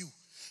happened to you.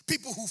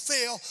 People who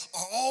fail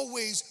are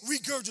always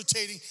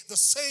regurgitating the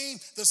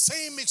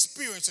same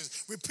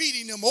experiences,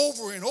 repeating them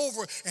over and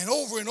over and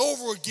over and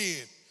over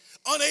again,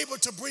 unable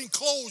to bring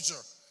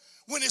closure.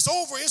 When it's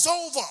over, it's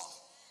over.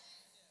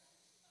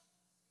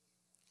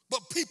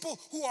 But people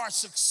who are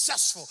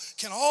successful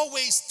can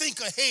always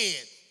think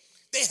ahead.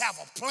 They have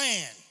a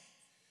plan.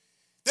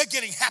 They're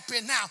getting happy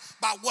now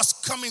about what's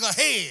coming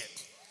ahead.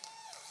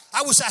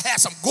 I wish I had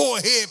some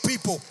go-ahead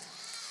people.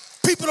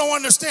 People don't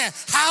understand.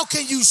 How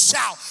can you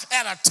shout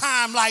at a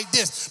time like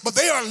this? But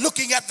they are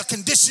looking at the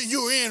condition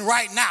you're in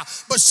right now.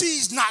 But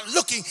she's not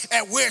looking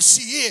at where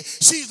she is.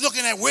 She's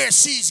looking at where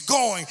she's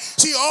going.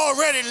 She's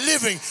already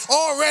living,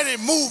 already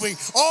moving,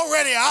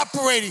 already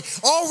operating,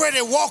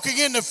 already walking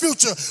in the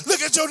future.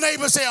 Look at your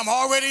neighbor and say, I'm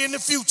already in the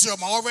future.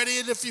 I'm already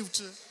in the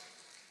future.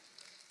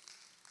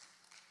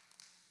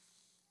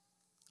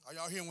 Are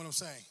y'all hearing what I'm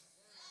saying?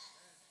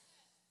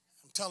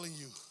 I'm telling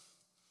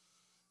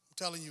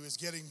you it's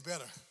getting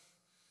better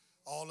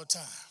all the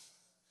time.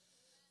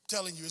 I'm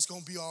telling you it's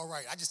going to be all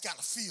right. I just got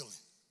a feeling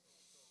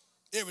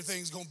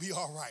everything's going to be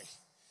all right.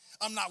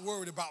 I'm not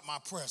worried about my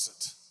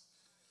present.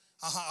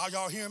 Are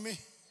y'all hearing me?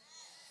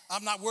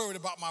 I'm not worried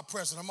about my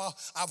present.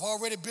 I've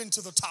already been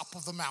to the top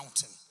of the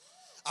mountain.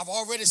 I've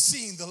already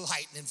seen the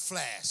lightning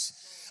flash.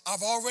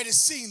 I've already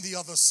seen the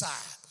other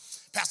side.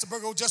 Pastor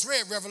Burgo just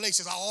read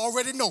Revelations. I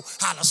already know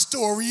how the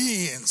story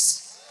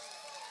ends.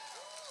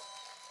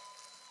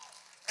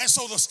 And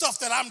so the stuff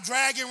that I'm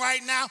dragging right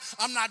now,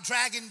 I'm not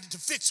dragging to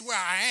fix where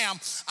I am.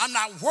 I'm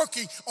not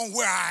working on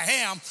where I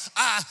am.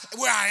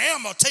 Where I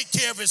am will take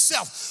care of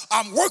itself.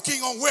 I'm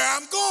working on where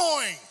I'm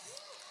going.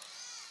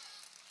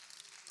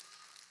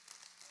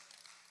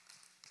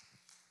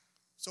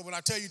 So when I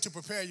tell you to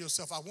prepare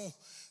yourself, I want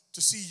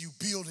to see you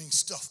building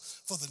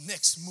stuff for the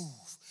next move.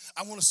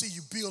 I want to see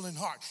you building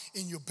heart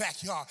in your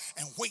backyard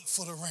and wait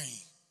for the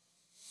rain.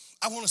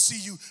 I want to see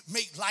you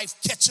make life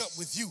catch up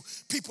with you.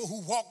 People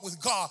who walk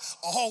with God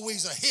are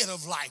always ahead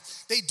of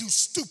life. They do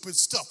stupid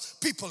stuff.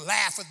 People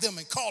laugh at them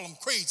and call them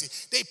crazy.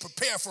 They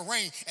prepare for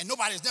rain and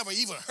nobody's never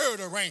even heard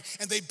of rain.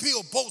 And they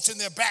build boats in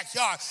their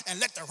backyard and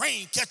let the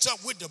rain catch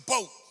up with the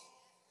boat.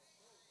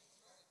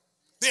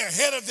 They're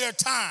ahead of their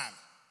time.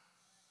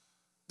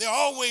 They're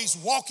always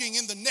walking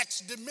in the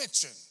next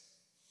dimension.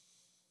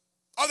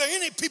 Are there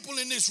any people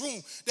in this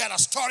room that are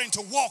starting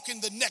to walk in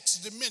the next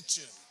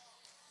dimension?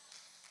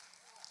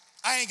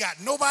 I ain't got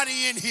nobody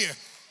in here.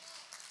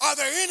 Are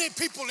there any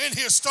people in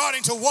here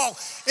starting to walk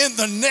in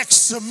the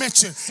next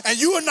dimension? And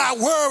you are not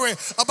worried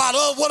about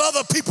what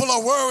other people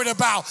are worried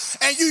about.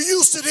 And you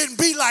used to didn't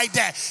be like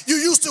that. You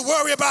used to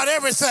worry about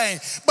everything.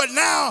 But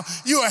now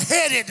you are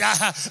headed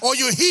or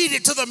you're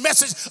heeded to the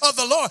message of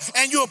the Lord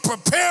and you're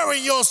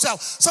preparing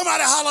yourself.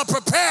 Somebody holler,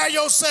 prepare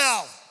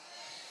yourself.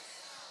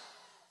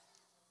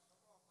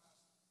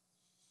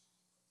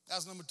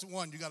 That's number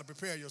one, you got to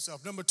prepare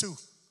yourself. Number two,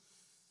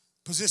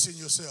 position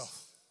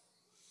yourself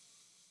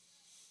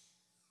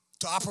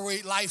to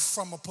operate life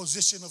from a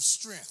position of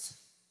strength.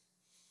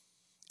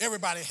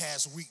 Everybody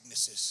has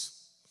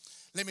weaknesses.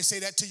 Let me say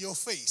that to your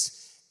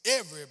face.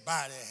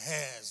 Everybody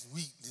has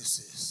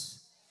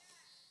weaknesses.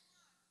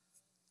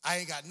 I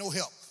ain't got no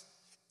help.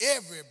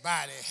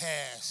 Everybody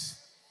has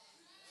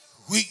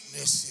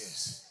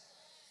weaknesses.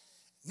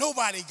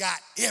 Nobody got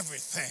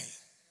everything.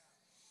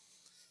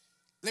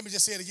 Let me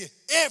just say it again.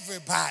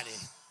 Everybody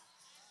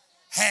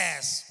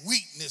has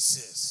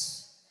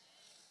weaknesses.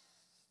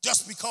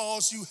 Just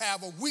because you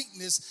have a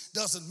weakness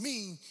doesn't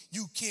mean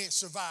you can't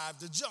survive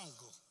the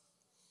jungle.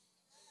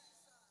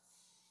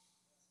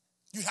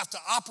 You have to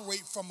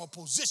operate from a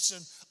position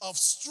of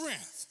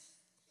strength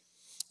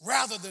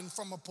rather than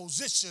from a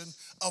position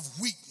of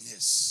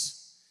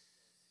weakness.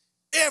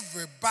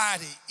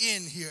 Everybody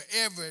in here,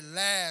 every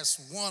last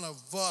one of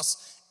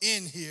us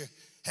in here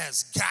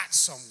has got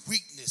some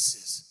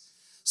weaknesses,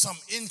 some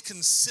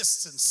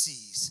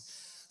inconsistencies,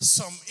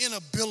 some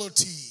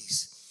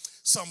inabilities,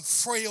 some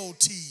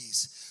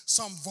frailties,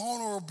 some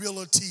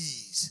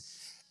vulnerabilities,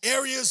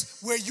 areas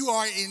where you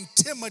are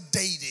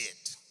intimidated.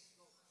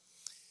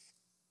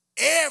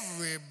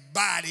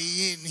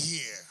 Everybody in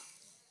here.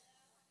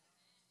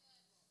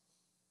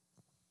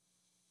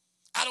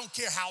 I don't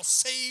care how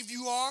saved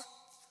you are.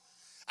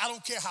 I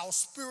don't care how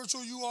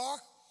spiritual you are,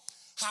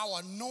 how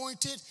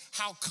anointed,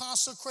 how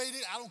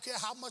consecrated. I don't care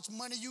how much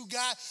money you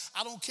got.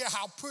 I don't care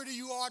how pretty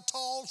you are,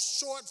 tall,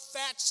 short,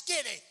 fat,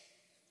 skinny.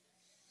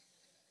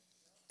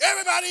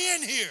 Everybody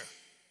in here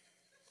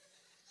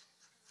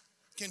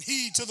can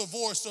heed to the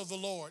voice of the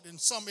Lord in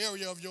some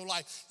area of your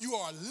life. You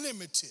are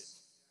limited.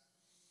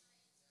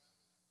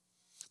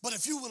 But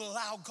if you will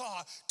allow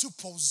God to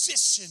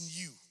position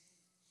you,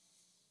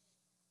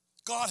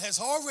 God has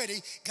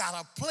already got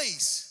a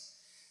place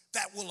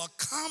that will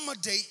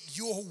accommodate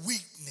your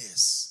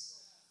weakness.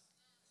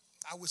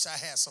 I wish I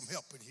had some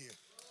help in here.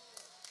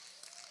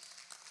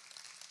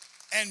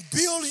 And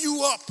build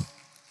you up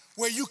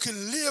where you can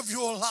live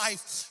your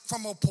life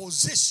from a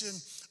position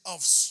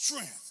of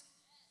strength.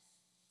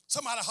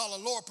 Somebody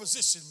holler, Lord,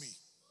 position me.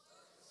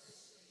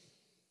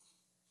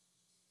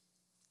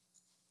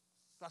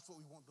 That's what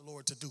we want the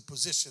Lord to do,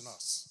 position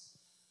us.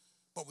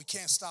 But we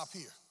can't stop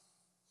here.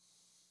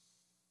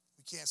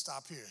 We can't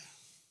stop here.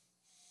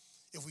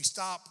 If we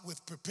stop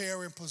with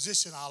prepare and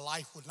position, our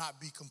life would not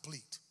be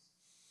complete.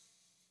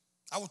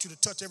 I want you to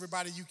touch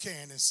everybody you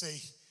can and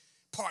say,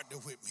 partner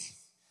with me.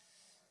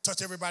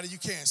 Touch everybody you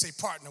can and say,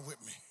 partner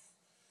with me.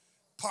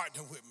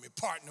 Partner with me.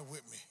 Partner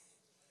with me.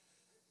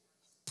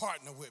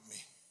 Partner with me.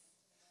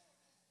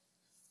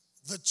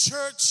 The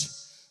church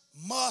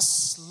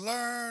must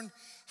learn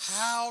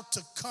how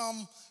to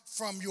come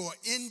from your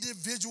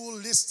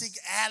individualistic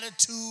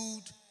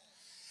attitude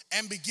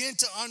and begin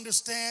to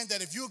understand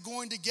that if you're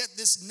going to get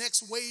this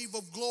next wave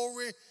of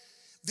glory,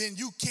 then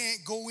you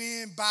can't go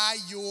in by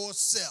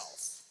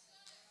yourself.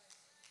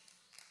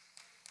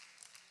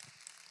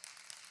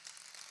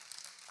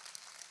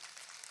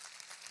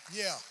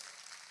 Yeah.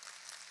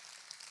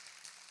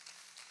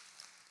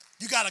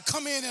 You got to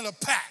come in a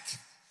pack.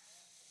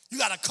 You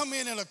got to come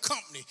in a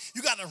company.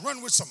 You got to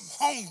run with some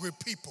hungry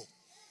people.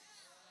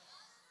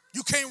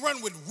 You can't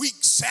run with weak,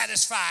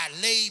 satisfied,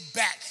 laid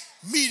back,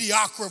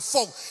 mediocre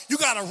folk. You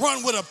got to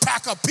run with a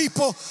pack of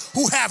people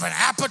who have an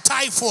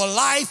appetite for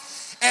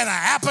life and an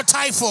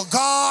appetite for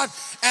God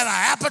and an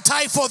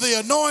appetite for the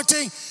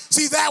anointing.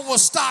 See, that will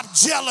stop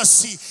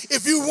jealousy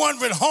if you run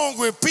with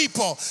hungry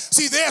people.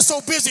 See, they're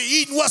so busy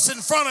eating what's in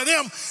front of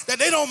them that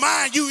they don't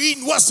mind you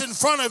eating what's in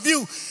front of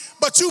you.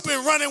 But you've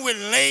been running with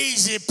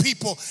lazy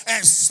people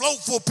and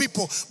slothful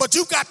people. But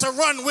you got to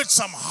run with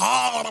some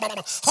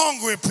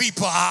hungry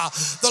people.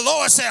 The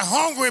Lord said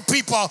hungry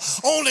people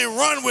only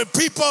run with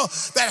people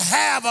that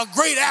have a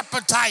great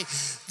appetite,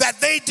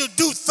 that they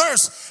do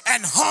thirst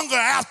and hunger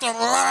after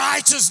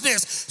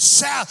righteousness.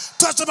 Shall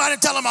touch somebody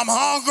and tell them, I'm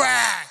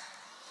hungry.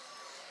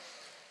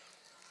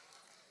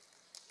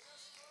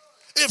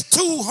 If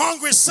two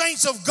hungry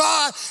saints of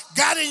God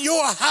got in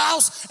your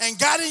house and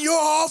got in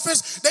your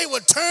office, they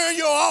would turn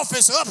your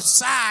office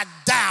upside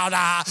down.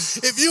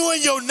 If you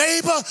and your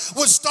neighbor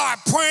would start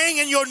praying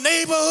in your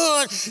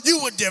neighborhood, you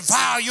would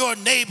devour your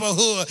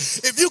neighborhood.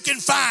 If you can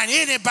find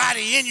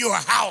anybody in your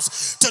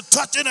house to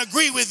touch and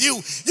agree with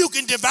you, you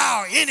can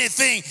devour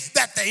anything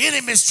that the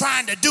enemy is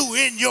trying to do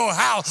in your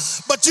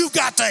house. But you've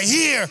got to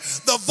hear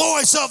the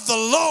voice of the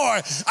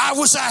Lord. I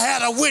wish I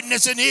had a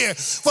witness in here.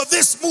 For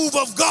this move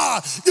of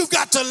God, you've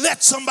got to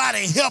let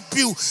somebody help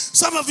you.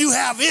 Some of you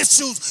have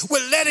issues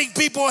with letting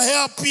people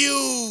help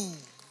you.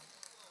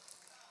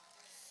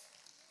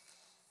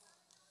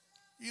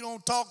 You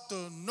don't talk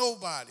to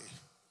nobody.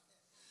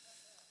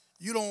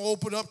 You don't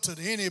open up to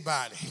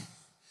anybody.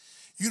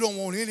 You don't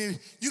want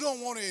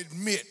to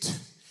admit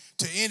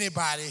to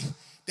anybody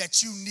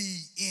that you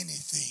need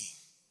anything.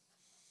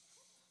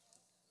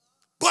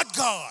 But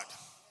God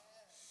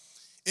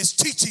is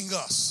teaching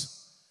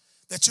us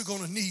that you're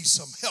going to need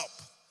some help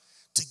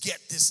to get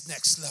this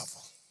next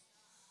level.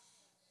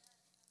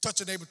 Touch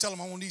your neighbor, tell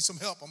them I'm going to need some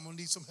help. I'm going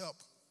to need some help.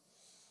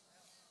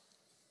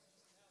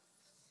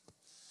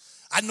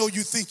 I know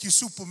you think you're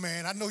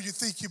Superman. I know you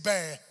think you're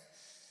bad.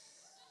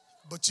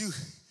 But you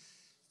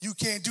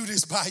can't do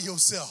this by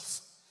yourself.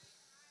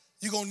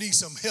 you're going to need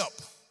some help.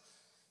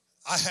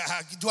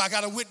 Do I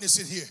got a witness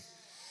in here?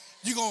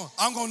 You're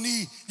going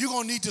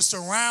to need to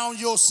surround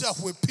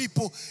yourself with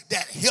people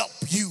that help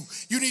you.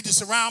 You need to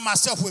surround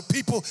myself with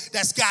people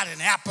that's got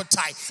an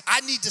appetite. I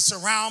need to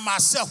surround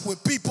myself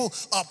with people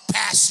of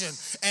passion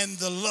and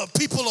the love,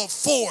 people of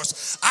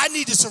force. I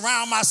need to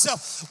surround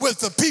myself with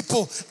the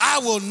people I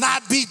will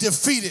not be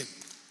defeated.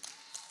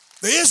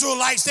 The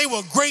Israelites, they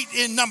were great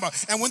in number.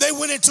 And when they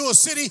went into a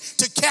city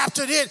to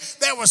capture it,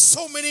 there were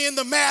so many in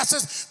the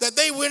masses that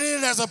they went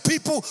in as a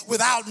people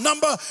without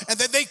number, and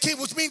that they came,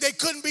 which means they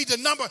couldn't be the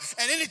number.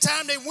 And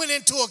anytime they went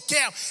into a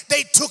camp,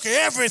 they took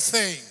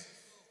everything.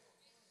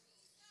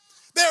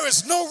 There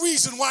is no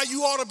reason why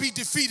you ought to be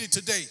defeated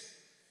today.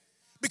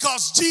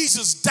 Because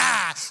Jesus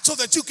died so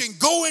that you can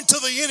go into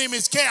the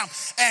enemy's camp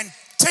and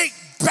take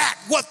back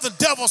what the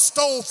devil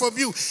stole from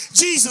you.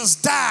 Jesus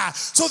died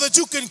so that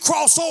you can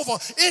cross over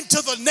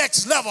into the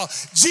next level.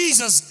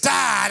 Jesus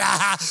died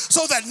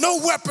so that no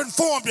weapon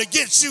formed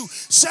against you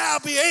shall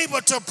be able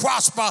to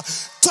prosper.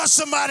 Touch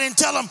somebody and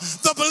tell them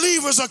the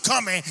believers are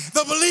coming.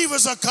 The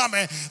believers are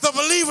coming. The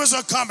believers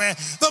are coming.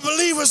 The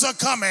believers are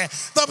coming.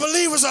 The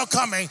believers are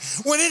coming.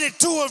 When any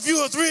two of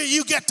you or three of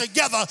you get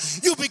together,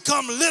 you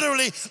become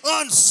literally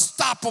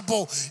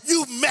unstoppable.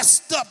 You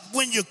messed up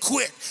when you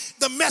quit.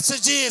 The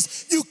message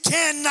is you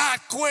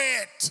cannot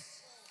quit.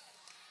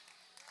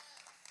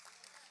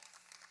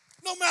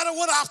 No matter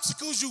what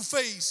obstacles you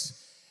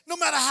face, no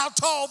matter how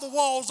tall the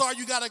walls are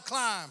you got to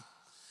climb,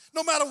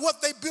 no matter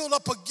what they build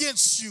up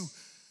against you,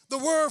 the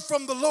word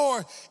from the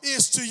Lord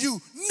is to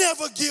you,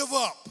 never give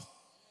up.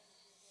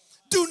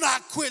 Do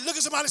not quit. Look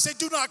at somebody and say,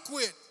 do not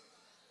quit.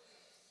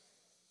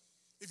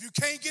 If you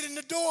can't get in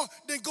the door,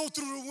 then go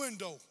through the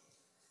window.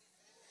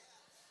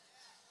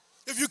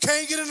 If you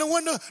can't get in the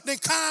window, then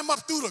climb up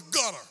through the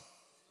gutter.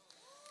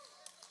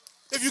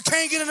 If you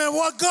can't get in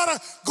the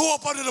gutter, go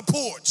up under the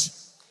porch.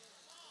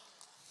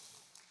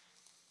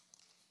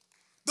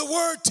 The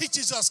word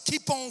teaches us,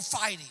 keep on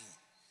fighting,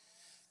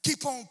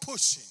 keep on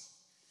pushing,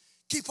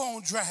 keep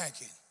on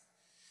dragging,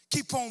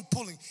 keep on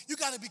pulling. You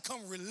got to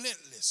become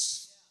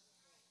relentless.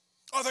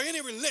 Are there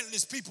any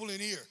relentless people in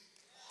here?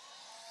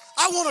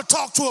 I want to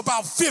talk to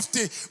about 50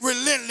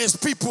 relentless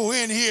people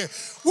in here.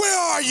 Where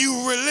are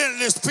you,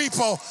 relentless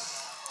people?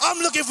 I'm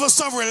looking for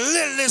some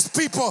relentless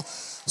people.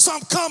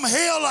 Some come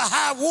hell or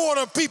high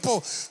water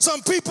people.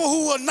 Some people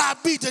who will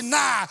not be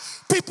denied.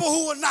 People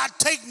who will not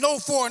take no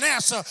for an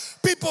answer.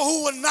 People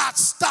who will not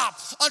stop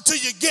until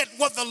you get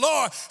what the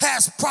Lord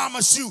has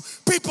promised you.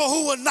 People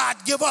who will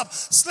not give up.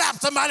 Slap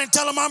somebody and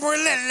tell them I'm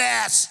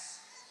relentless.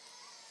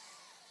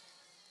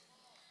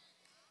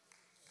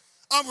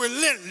 I'm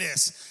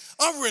relentless.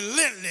 I'm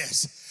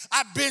relentless.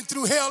 I've been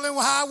through hell and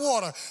high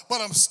water, but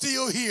I'm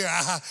still here.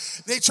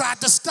 They tried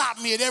to stop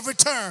me at every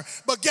turn,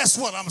 but guess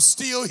what? I'm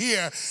still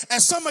here.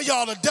 And some of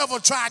y'all, the devil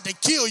tried to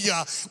kill you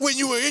when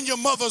you were in your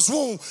mother's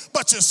womb,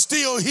 but you're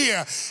still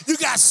here. You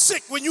got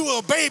sick when you were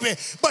a baby,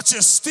 but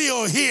you're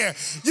still here.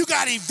 You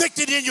got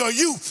evicted in your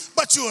youth,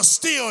 but you are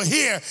still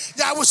here.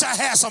 Yeah, I wish I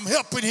had some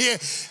help in here.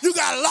 You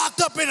got locked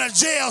up in a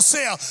jail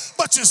cell,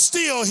 but you're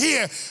still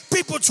here.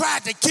 People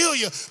tried to kill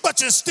you, but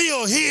you're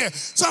still here.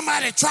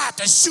 Somebody tried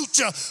to shoot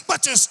you,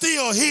 but you're still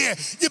here.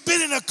 You've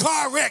been in a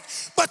car wreck,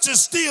 but you're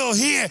still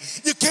here.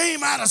 You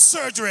came out of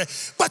surgery,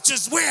 but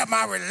where are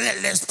my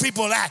relentless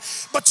people at?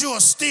 But you are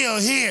still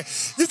here.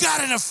 You got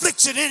an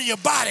affliction in your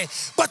body,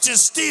 but you're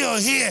still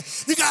here.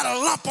 You got a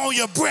lump on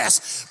your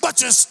breast,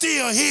 but you're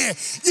still here.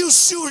 You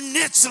shooting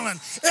insulin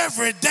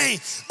every day,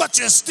 but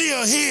you're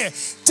still here.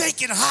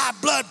 Taking high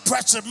blood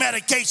pressure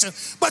medication,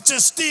 but you're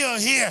still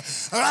here.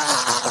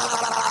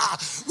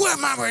 Where are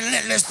my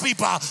relentless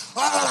people?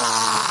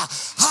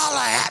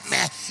 Holler at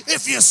me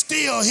if you're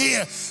still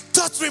here.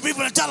 Touch 3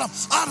 people and tell them,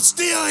 I'm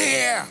still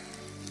here.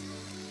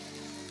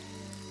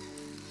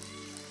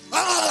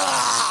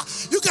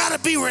 You got to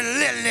be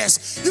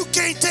relentless. You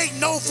can't take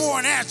no for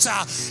an answer.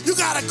 You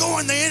got to go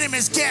in the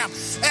enemy's camp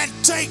and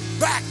take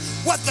back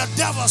what the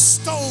devil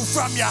stole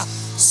from you.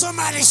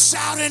 Somebody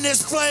shout in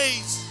this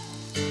place.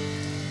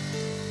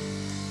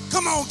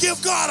 Come on,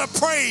 give God a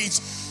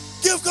praise.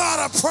 Give God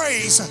a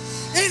praise.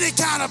 Any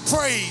kind of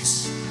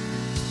praise.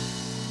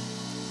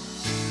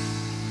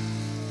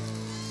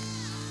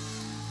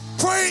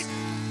 Pray.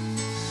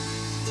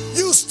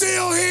 You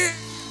still here.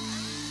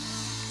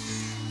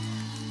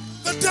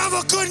 The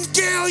devil couldn't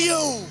kill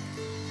you.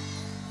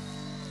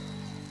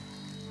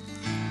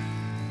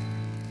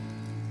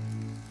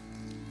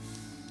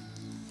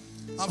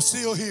 I'm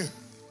still here.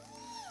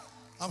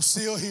 I'm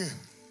still here.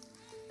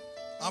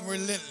 I'm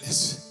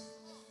relentless.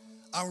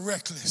 I'm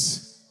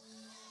reckless.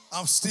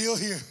 I'm still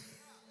here.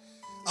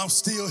 I'm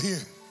still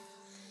here.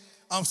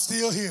 I'm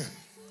still here.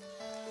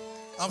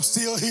 I'm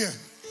still here.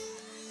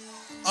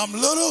 I'm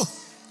little,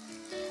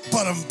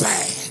 but I'm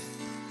bad.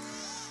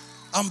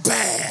 I'm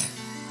bad.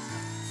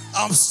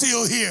 I'm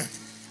still here.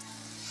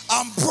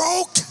 I'm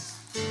broke,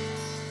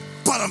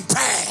 but I'm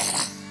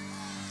bad.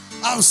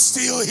 I'm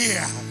still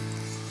here.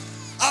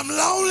 I'm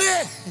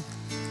lonely,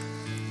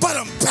 but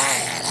I'm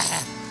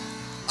bad.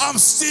 I'm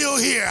still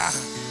here.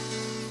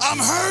 I'm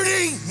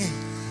hurting,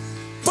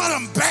 but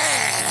I'm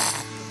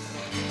bad.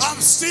 I'm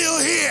still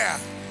here.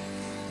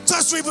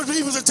 Touch three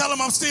believers and tell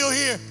them I'm still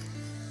here.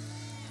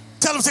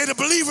 Tell them, say, the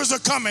believers are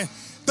coming.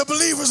 The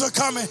believers are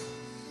coming.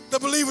 The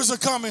believers are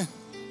coming.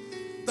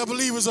 The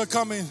believers are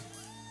coming.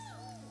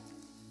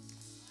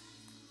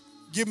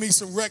 Give me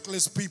some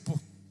reckless people.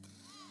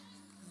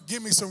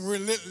 Give me some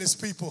relentless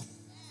people.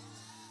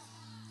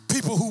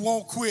 People who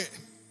won't quit.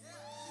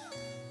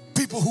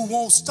 People who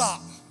won't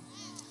stop.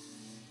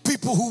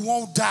 People who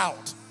won't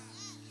doubt.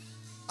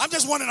 I'm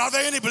just wondering, are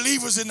there any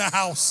believers in the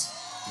house?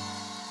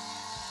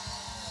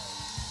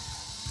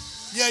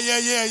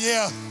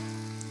 Yeah.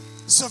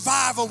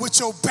 Survival with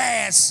your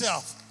bad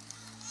self.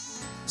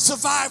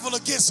 Survival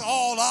against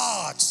all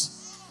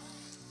odds.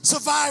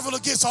 Survival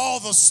against all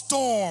the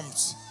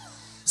storms.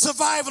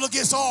 Survival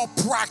against all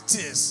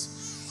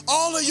practice.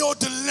 All of your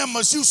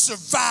dilemmas, you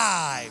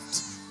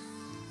survived.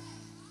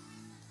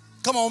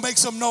 Come on, make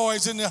some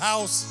noise in the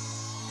house.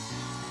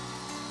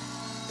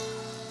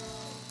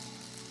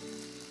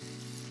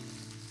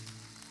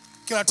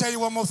 Can I tell you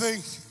one more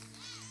thing?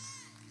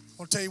 I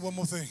want to tell you one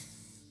more thing.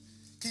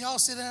 Can y'all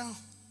sit down?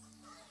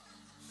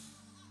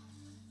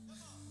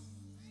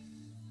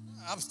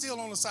 I'm still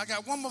on the side. I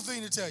got one more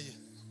thing to tell you.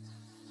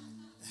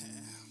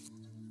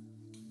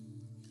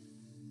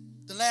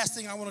 The last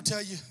thing I want to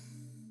tell you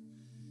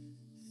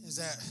is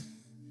that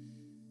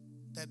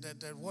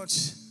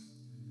once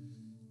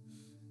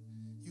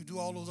you do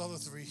all those other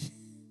three,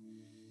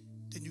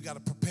 then you got to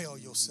propel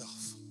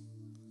yourself.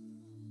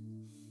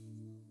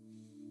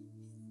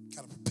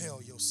 Got to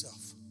propel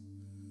yourself.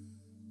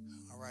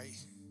 All right?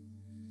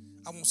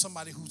 I want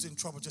somebody who's in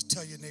trouble, just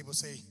tell your neighbor,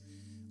 say,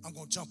 I'm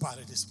going to jump out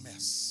of this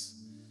mess.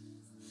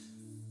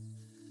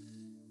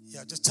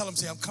 Yeah, just tell them,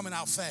 say, I'm coming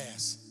out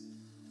fast.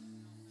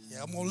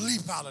 Yeah, I'm going to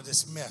leap out of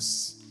this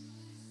mess.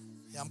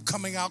 Yeah, I'm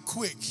coming out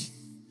quick.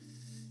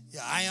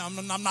 Yeah,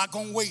 I'm not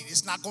going to wait.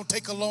 It's not going to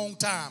take a long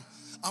time.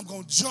 I'm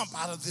going to jump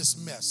out of this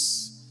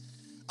mess.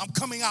 I'm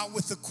coming out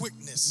with the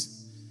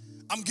quickness.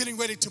 I'm getting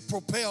ready to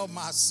propel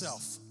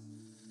myself.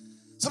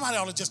 Somebody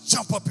ought to just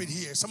jump up in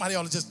here. Somebody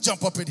ought to just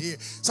jump up in here.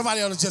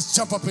 Somebody ought to just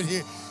jump up in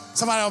here.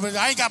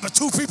 I ain't got but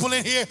two people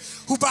in here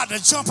who about to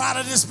jump out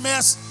of this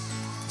mess.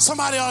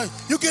 Somebody ought to,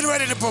 you getting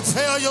ready to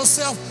propel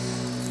yourself.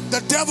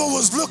 The devil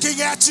was looking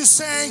at you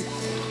saying,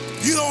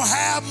 you don't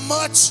have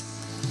much.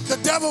 The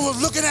devil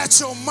was looking at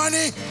your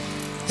money.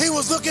 He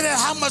was looking at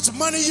how much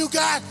money you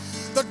got.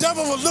 The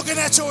devil was looking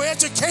at your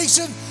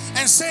education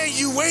and saying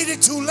you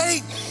waited too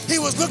late. He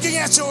was looking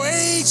at your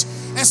age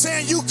and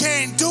saying you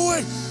can't do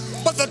it.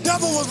 But the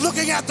devil was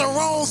looking at the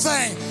wrong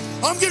thing.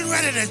 I'm getting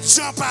ready to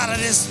jump out of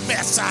this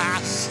mess.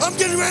 I'm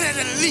getting ready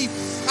to leap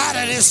out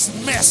of this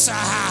mess.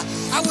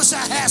 I wish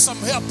I had some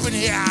help in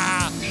here.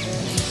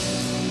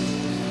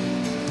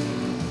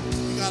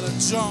 You gotta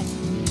jump.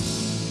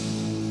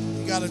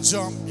 You gotta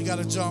jump. You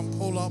gotta jump.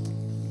 Hold up.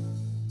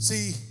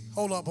 See,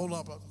 hold up.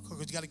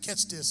 Because you gotta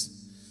catch this.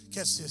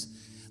 Catch this.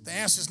 The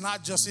answer is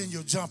not just in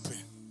your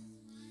jumping.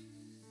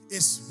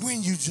 It's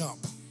when you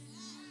jump.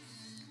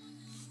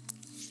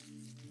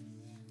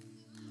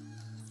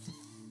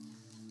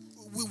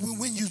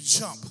 When you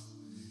jump,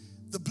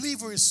 the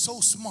believer is so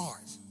smart.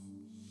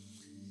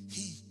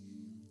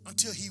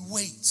 Until he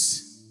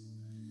waits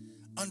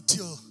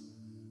until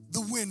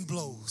the wind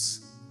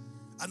blows.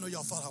 I know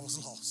y'all thought I was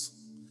lost.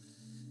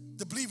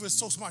 The believer is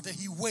so smart that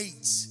he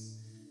waits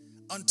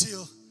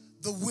until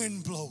the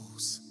wind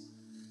blows.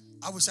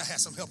 I wish I had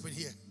some help in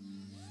here.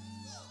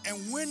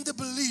 And when the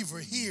believer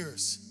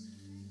hears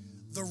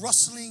the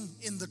rustling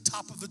in the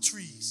top of the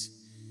trees,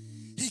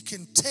 he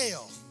can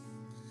tell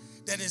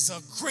that it's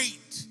a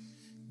great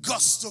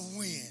gust of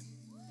wind.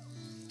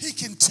 He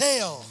can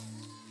tell.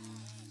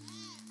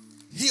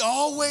 He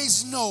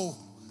always know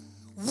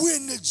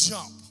when to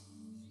jump.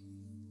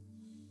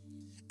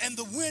 And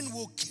the wind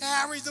will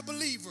carry the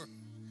believer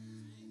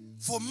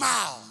for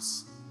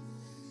miles.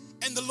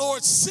 And the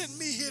Lord sent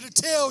me here to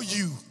tell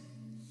you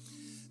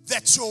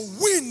that your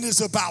wind is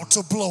about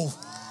to blow.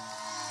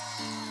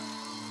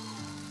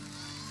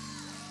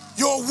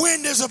 Your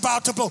wind is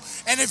about to blow.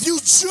 And if you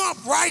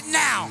jump right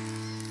now,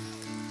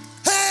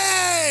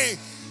 hey,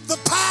 the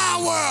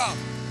power.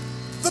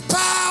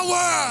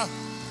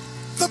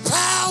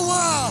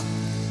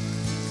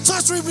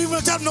 Touch three people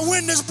and tell them the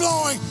wind is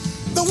blowing.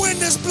 The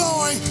wind is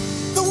blowing.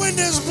 The wind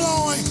is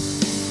blowing.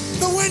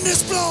 The wind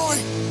is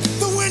blowing.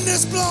 The wind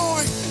is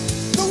blowing.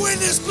 The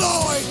wind is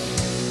blowing.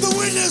 The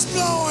wind is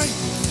blowing.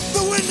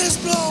 The wind is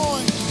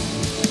blowing.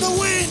 The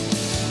wind.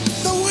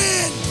 The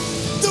wind.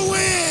 The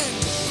wind.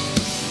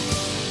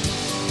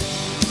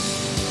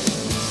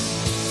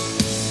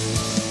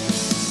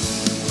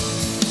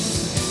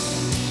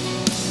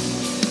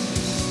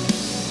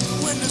 The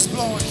wind is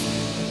blowing.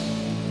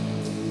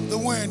 The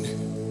wind.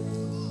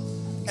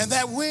 And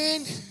that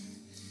wind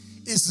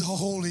is the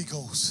Holy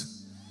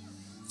Ghost.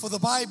 For the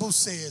Bible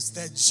says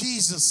that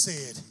Jesus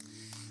said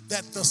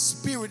that the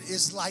Spirit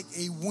is like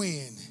a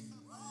wind,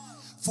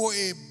 for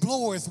it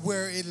bloweth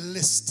where it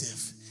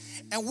listeth.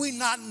 And we do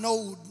not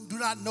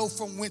know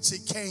from whence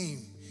it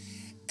came,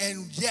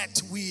 and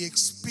yet we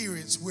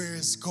experience where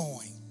it's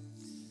going.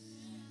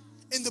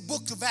 In the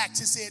book of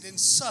Acts, it said, and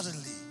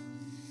suddenly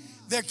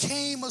there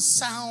came a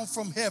sound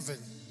from heaven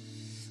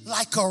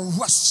like a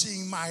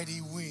rushing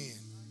mighty wind.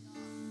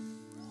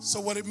 So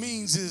what it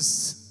means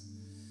is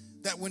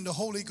that when the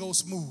Holy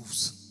Ghost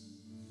moves,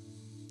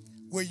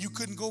 where you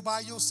couldn't go by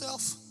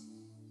yourself,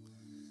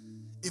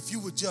 if you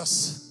would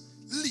just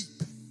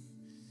leap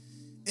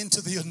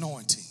into the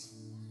anointing.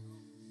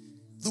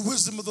 The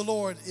wisdom of the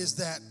Lord is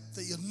that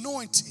the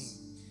anointing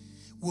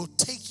will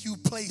take you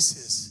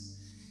places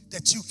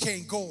that you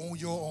can't go on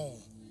your own.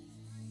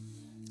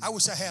 I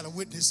wish I had a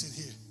witness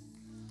in here.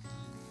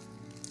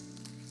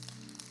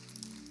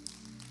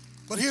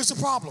 But here's the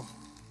problem.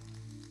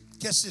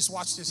 Catch this,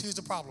 watch this. Here's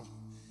the problem.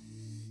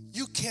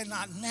 You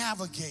cannot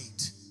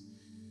navigate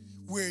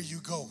where you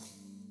go.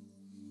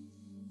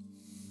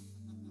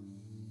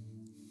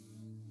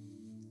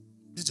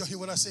 Did y'all hear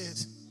what I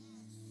said?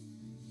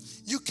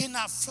 You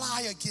cannot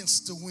fly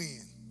against the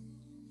wind.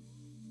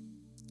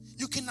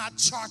 You cannot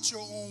chart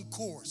your own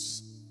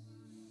course.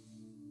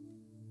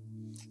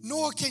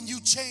 Nor can you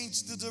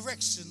change the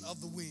direction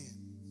of the wind.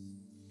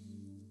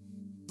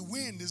 The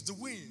wind is the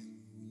wind.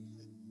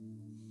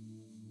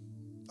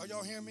 Are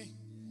y'all hearing me?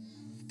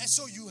 And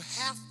so you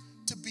have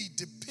to be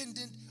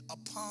dependent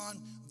upon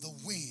the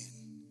wind.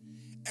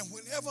 And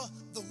whenever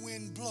the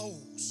wind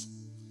blows,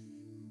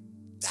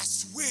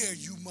 that's where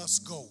you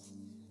must go.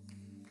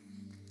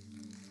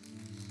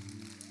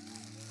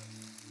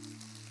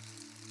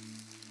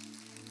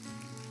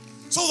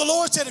 So the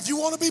Lord said, if you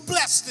want to be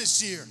blessed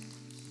this year,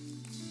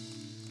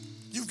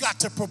 you've got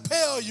to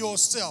propel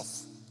yourself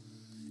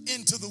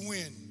into the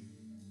wind.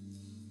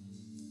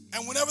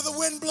 And whenever the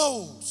wind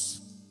blows,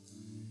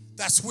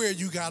 that's where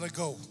you got to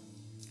go.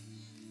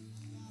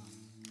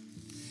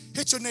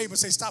 Hit your neighbor and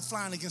say, stop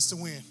flying against the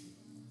wind.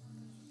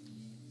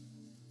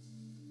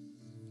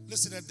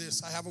 Listen at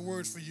this. I have a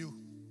word for you.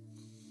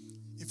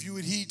 If you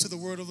would heed to the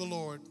word of the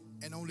Lord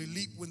and only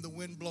leap when the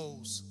wind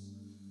blows,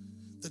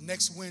 the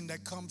next wind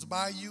that comes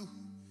by you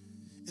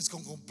is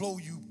going to blow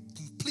you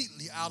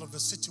completely out of the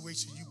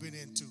situation you've been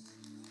into.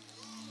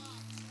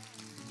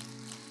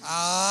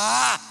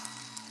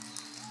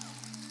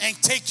 And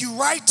take you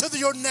right to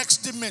your next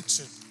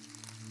dimension.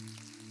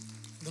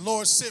 The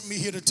Lord sent me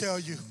here to tell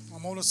you,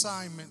 I'm on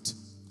assignment,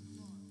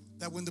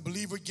 that when the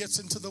believer gets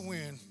into the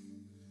wind,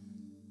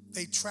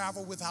 they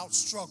travel without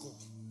struggle.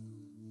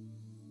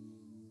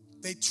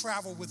 They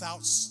travel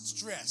without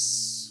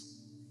stress.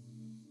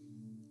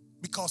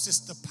 Because it's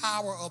the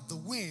power of the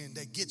wind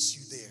that gets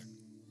you there,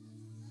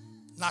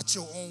 not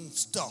your own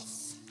stuff.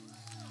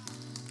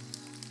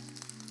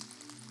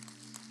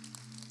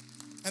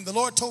 And the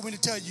Lord told me to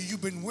tell you,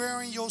 you've been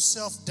wearing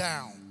yourself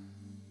down,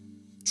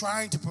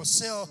 trying to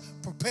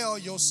propel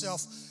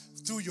yourself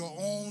through your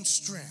own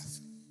strength.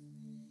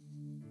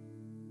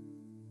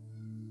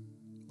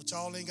 But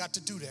y'all ain't got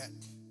to do that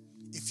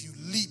if you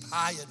leap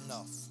high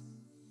enough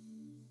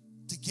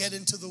to get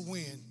into the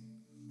wind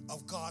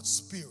of God's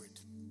Spirit.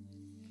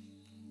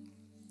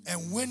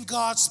 And when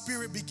God's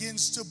Spirit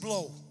begins to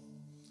blow,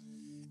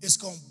 it's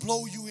going to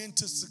blow you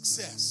into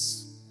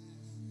success.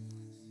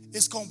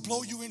 It's going to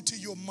blow you into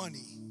your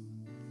money.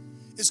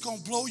 It's going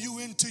to blow you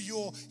into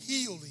your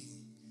healing.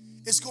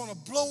 It's going to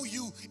blow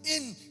you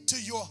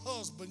into your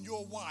husband,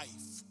 your wife,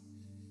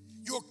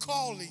 your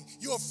calling,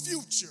 your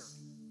future,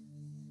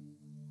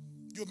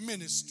 your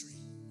ministry.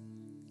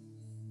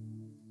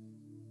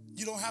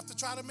 You don't have to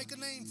try to make a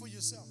name for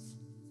yourself.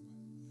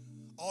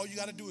 All you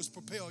got to do is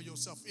propel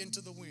yourself into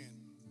the wind.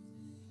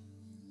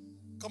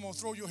 Come on,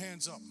 throw your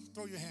hands up.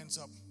 Throw your hands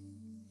up.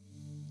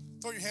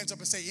 Throw your hands up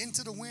and say,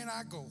 into the wind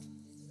I go.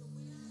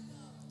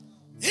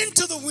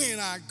 Into the wind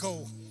I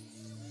go.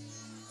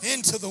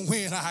 Into the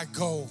wind I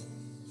go.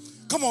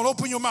 Come on,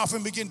 open your mouth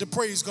and begin to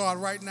praise God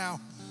right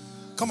now.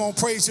 Come on,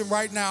 praise him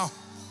right now.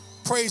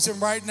 Praise him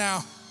right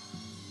now.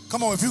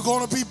 Come on, if you're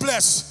going to be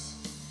blessed,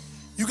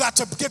 you got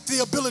to get the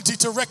ability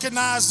to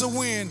recognize the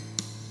wind.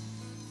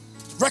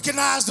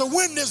 Recognize the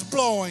wind is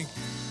blowing.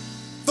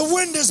 The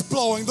wind is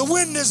blowing. The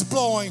wind is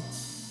blowing.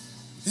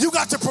 You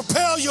got to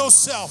propel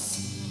yourself.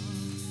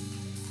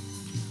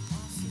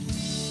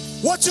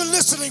 What you're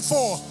listening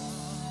for.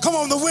 Come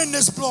on, the wind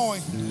is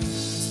blowing.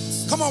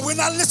 Come on, we're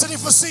not listening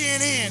for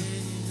CNN.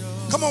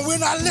 Come on, we're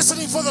not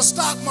listening for the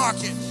stock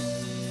market.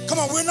 Come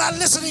on, we're not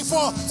listening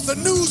for the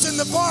news in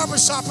the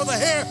barbershop or the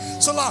hair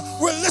salon.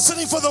 We're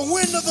listening for the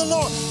wind of the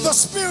Lord. The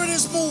Spirit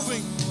is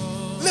moving.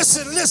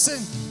 Listen, listen,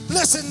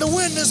 listen. The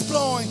wind is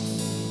blowing.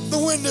 The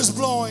wind is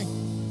blowing.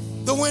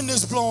 The wind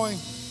is blowing.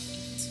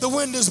 The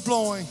wind is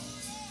blowing.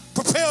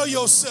 Prepare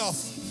yourself.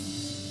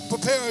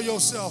 Prepare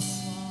yourself.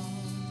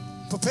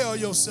 Prepare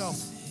yourself.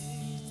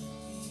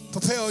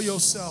 Prepare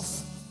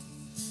yourself.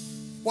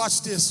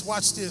 Watch this.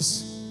 Watch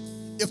this.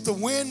 If the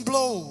wind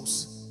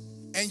blows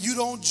and you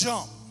don't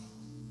jump,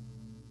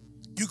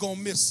 you're going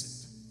to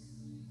miss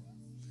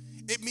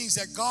it. It means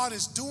that God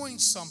is doing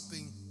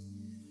something,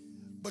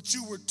 but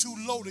you were too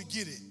low to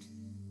get it.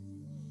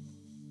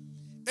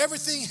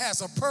 Everything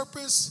has a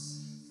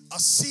purpose, a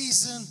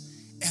season,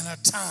 and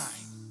a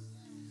time.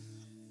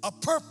 a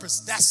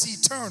purpose that's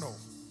eternal,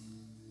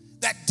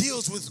 that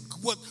deals with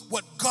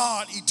what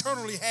God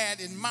eternally had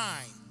in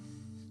mind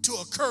to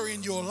occur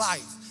in your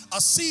life.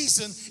 A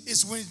season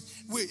is when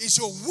it's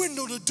your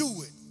window to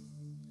do it.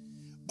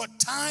 But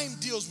time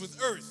deals with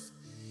earth.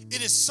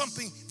 It is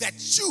something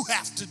that you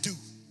have to do.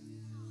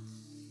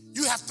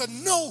 You have to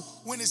know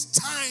when it's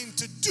time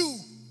to do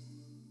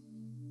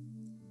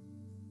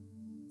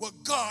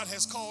what God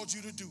has called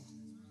you to do.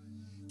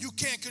 You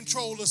can't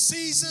control the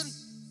season,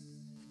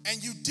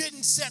 and you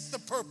didn't set the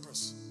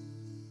purpose.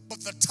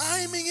 But the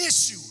timing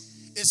issue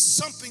is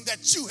something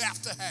that you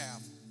have to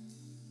have.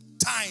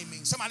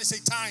 Timing. Somebody say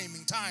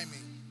timing,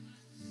 timing.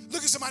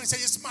 Look at somebody and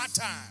say, it's my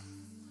time.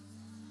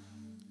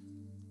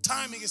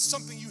 Timing is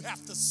something you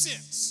have to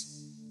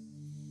sense.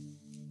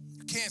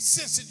 You can't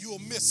sense it, you'll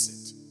miss it.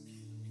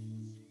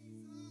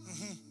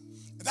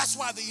 And that's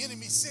why the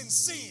enemy sends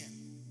sin.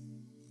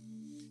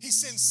 He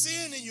sends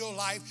sin in your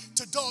life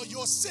to dull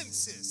your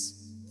senses.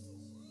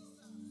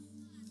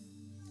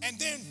 And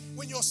then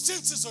when your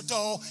senses are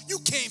dull, you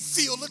can't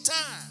feel the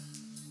time.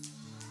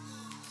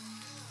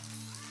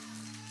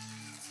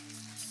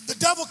 The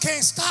devil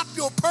can't stop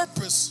your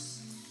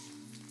purpose.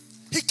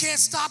 He can't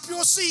stop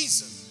your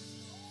season.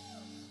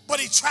 But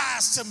he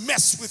tries to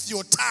mess with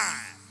your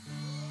time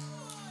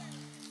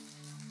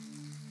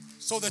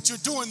so that you're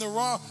doing the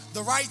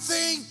right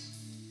thing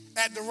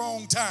at the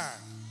wrong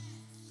time,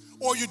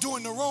 or you're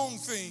doing the wrong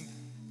thing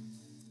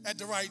at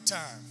the right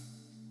time.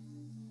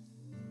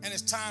 And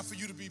it's time for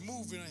you to be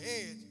moving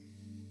ahead.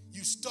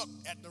 You stuck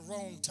at the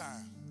wrong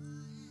time.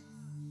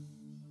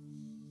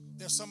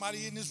 There's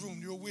somebody in this room,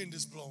 your wind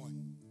is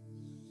blowing.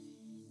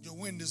 Your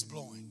wind is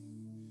blowing.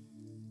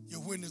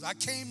 Your wind is, I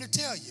came to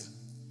tell you.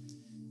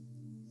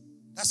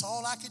 That's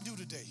all I can do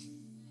today.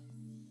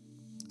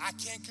 I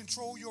can't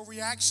control your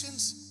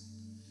reactions.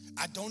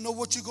 I don't know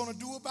what you're going to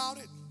do about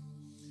it,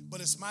 but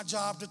it's my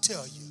job to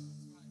tell you,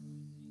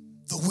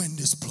 the wind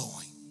is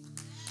blowing.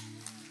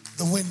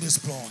 The wind is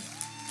blowing.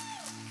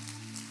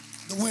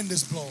 The wind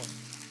is blowing.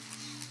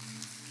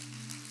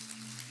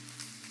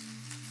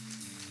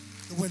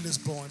 The wind is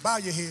blowing. Bow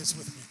your heads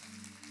with me.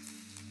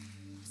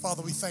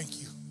 Father, we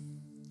thank you.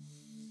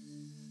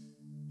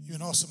 You're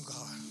an awesome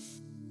God.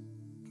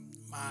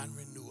 Mind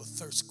renewer,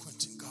 thirst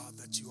quenching God,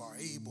 that you are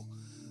able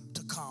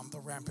to calm the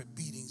rampant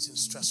beatings and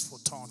stressful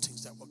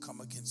tauntings that will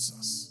come against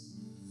us.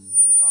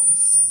 God, we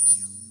thank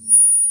you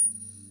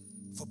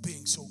for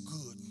being so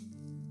good,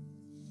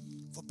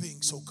 for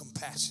being so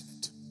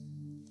compassionate.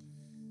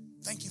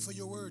 Thank you for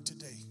your word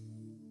today.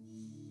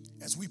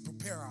 As we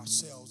prepare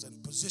ourselves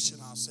and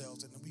position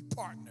ourselves, and then we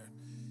partner,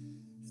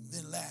 and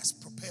then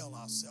last propel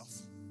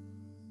ourselves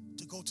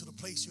to go to the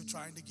place you're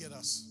trying to get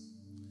us.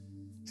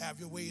 Have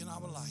your way in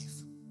our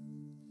life.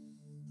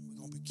 We're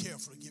going to be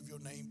careful to give your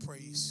name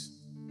praise.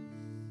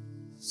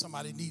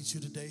 Somebody needs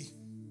you today.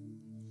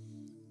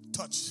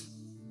 Touch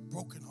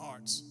broken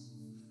hearts.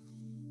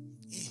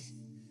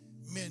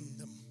 Mend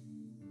them.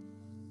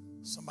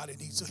 Somebody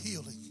needs a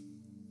healing.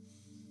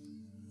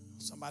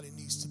 Somebody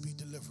needs to be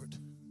delivered.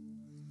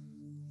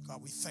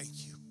 God, we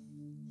thank you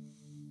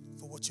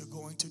for what you're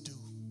going to do.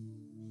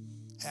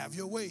 Have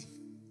your way.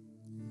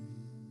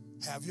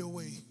 Have your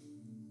way.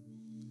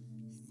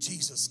 In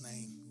Jesus'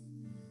 name.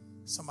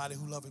 Somebody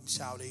who love him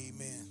shout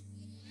amen.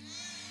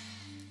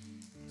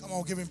 Come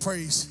on, give him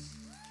praise.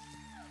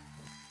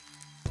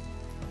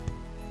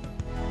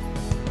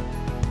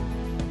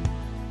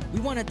 We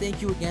want to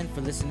thank you again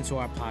for listening to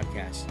our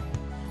podcast.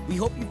 We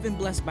hope you've been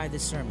blessed by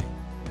this sermon.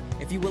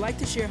 If you would like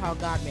to share how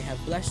God may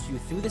have blessed you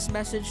through this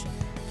message,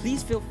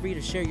 please feel free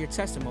to share your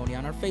testimony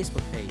on our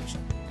Facebook page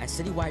at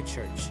Citywide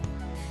Church.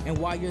 And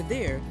while you're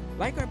there,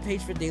 like our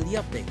page for daily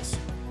updates.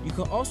 You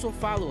can also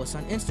follow us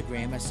on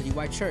Instagram at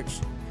Citywide Church.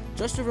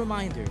 Just a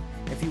reminder,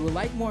 if you would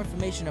like more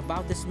information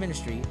about this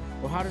ministry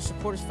or how to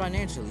support us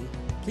financially,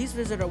 please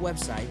visit our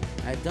website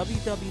at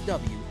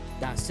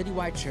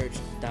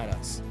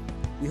www.citywidechurch.us.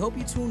 We hope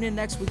you tune in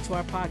next week to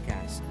our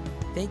podcast.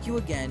 Thank you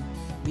again.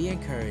 Be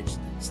encouraged.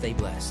 Stay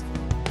blessed.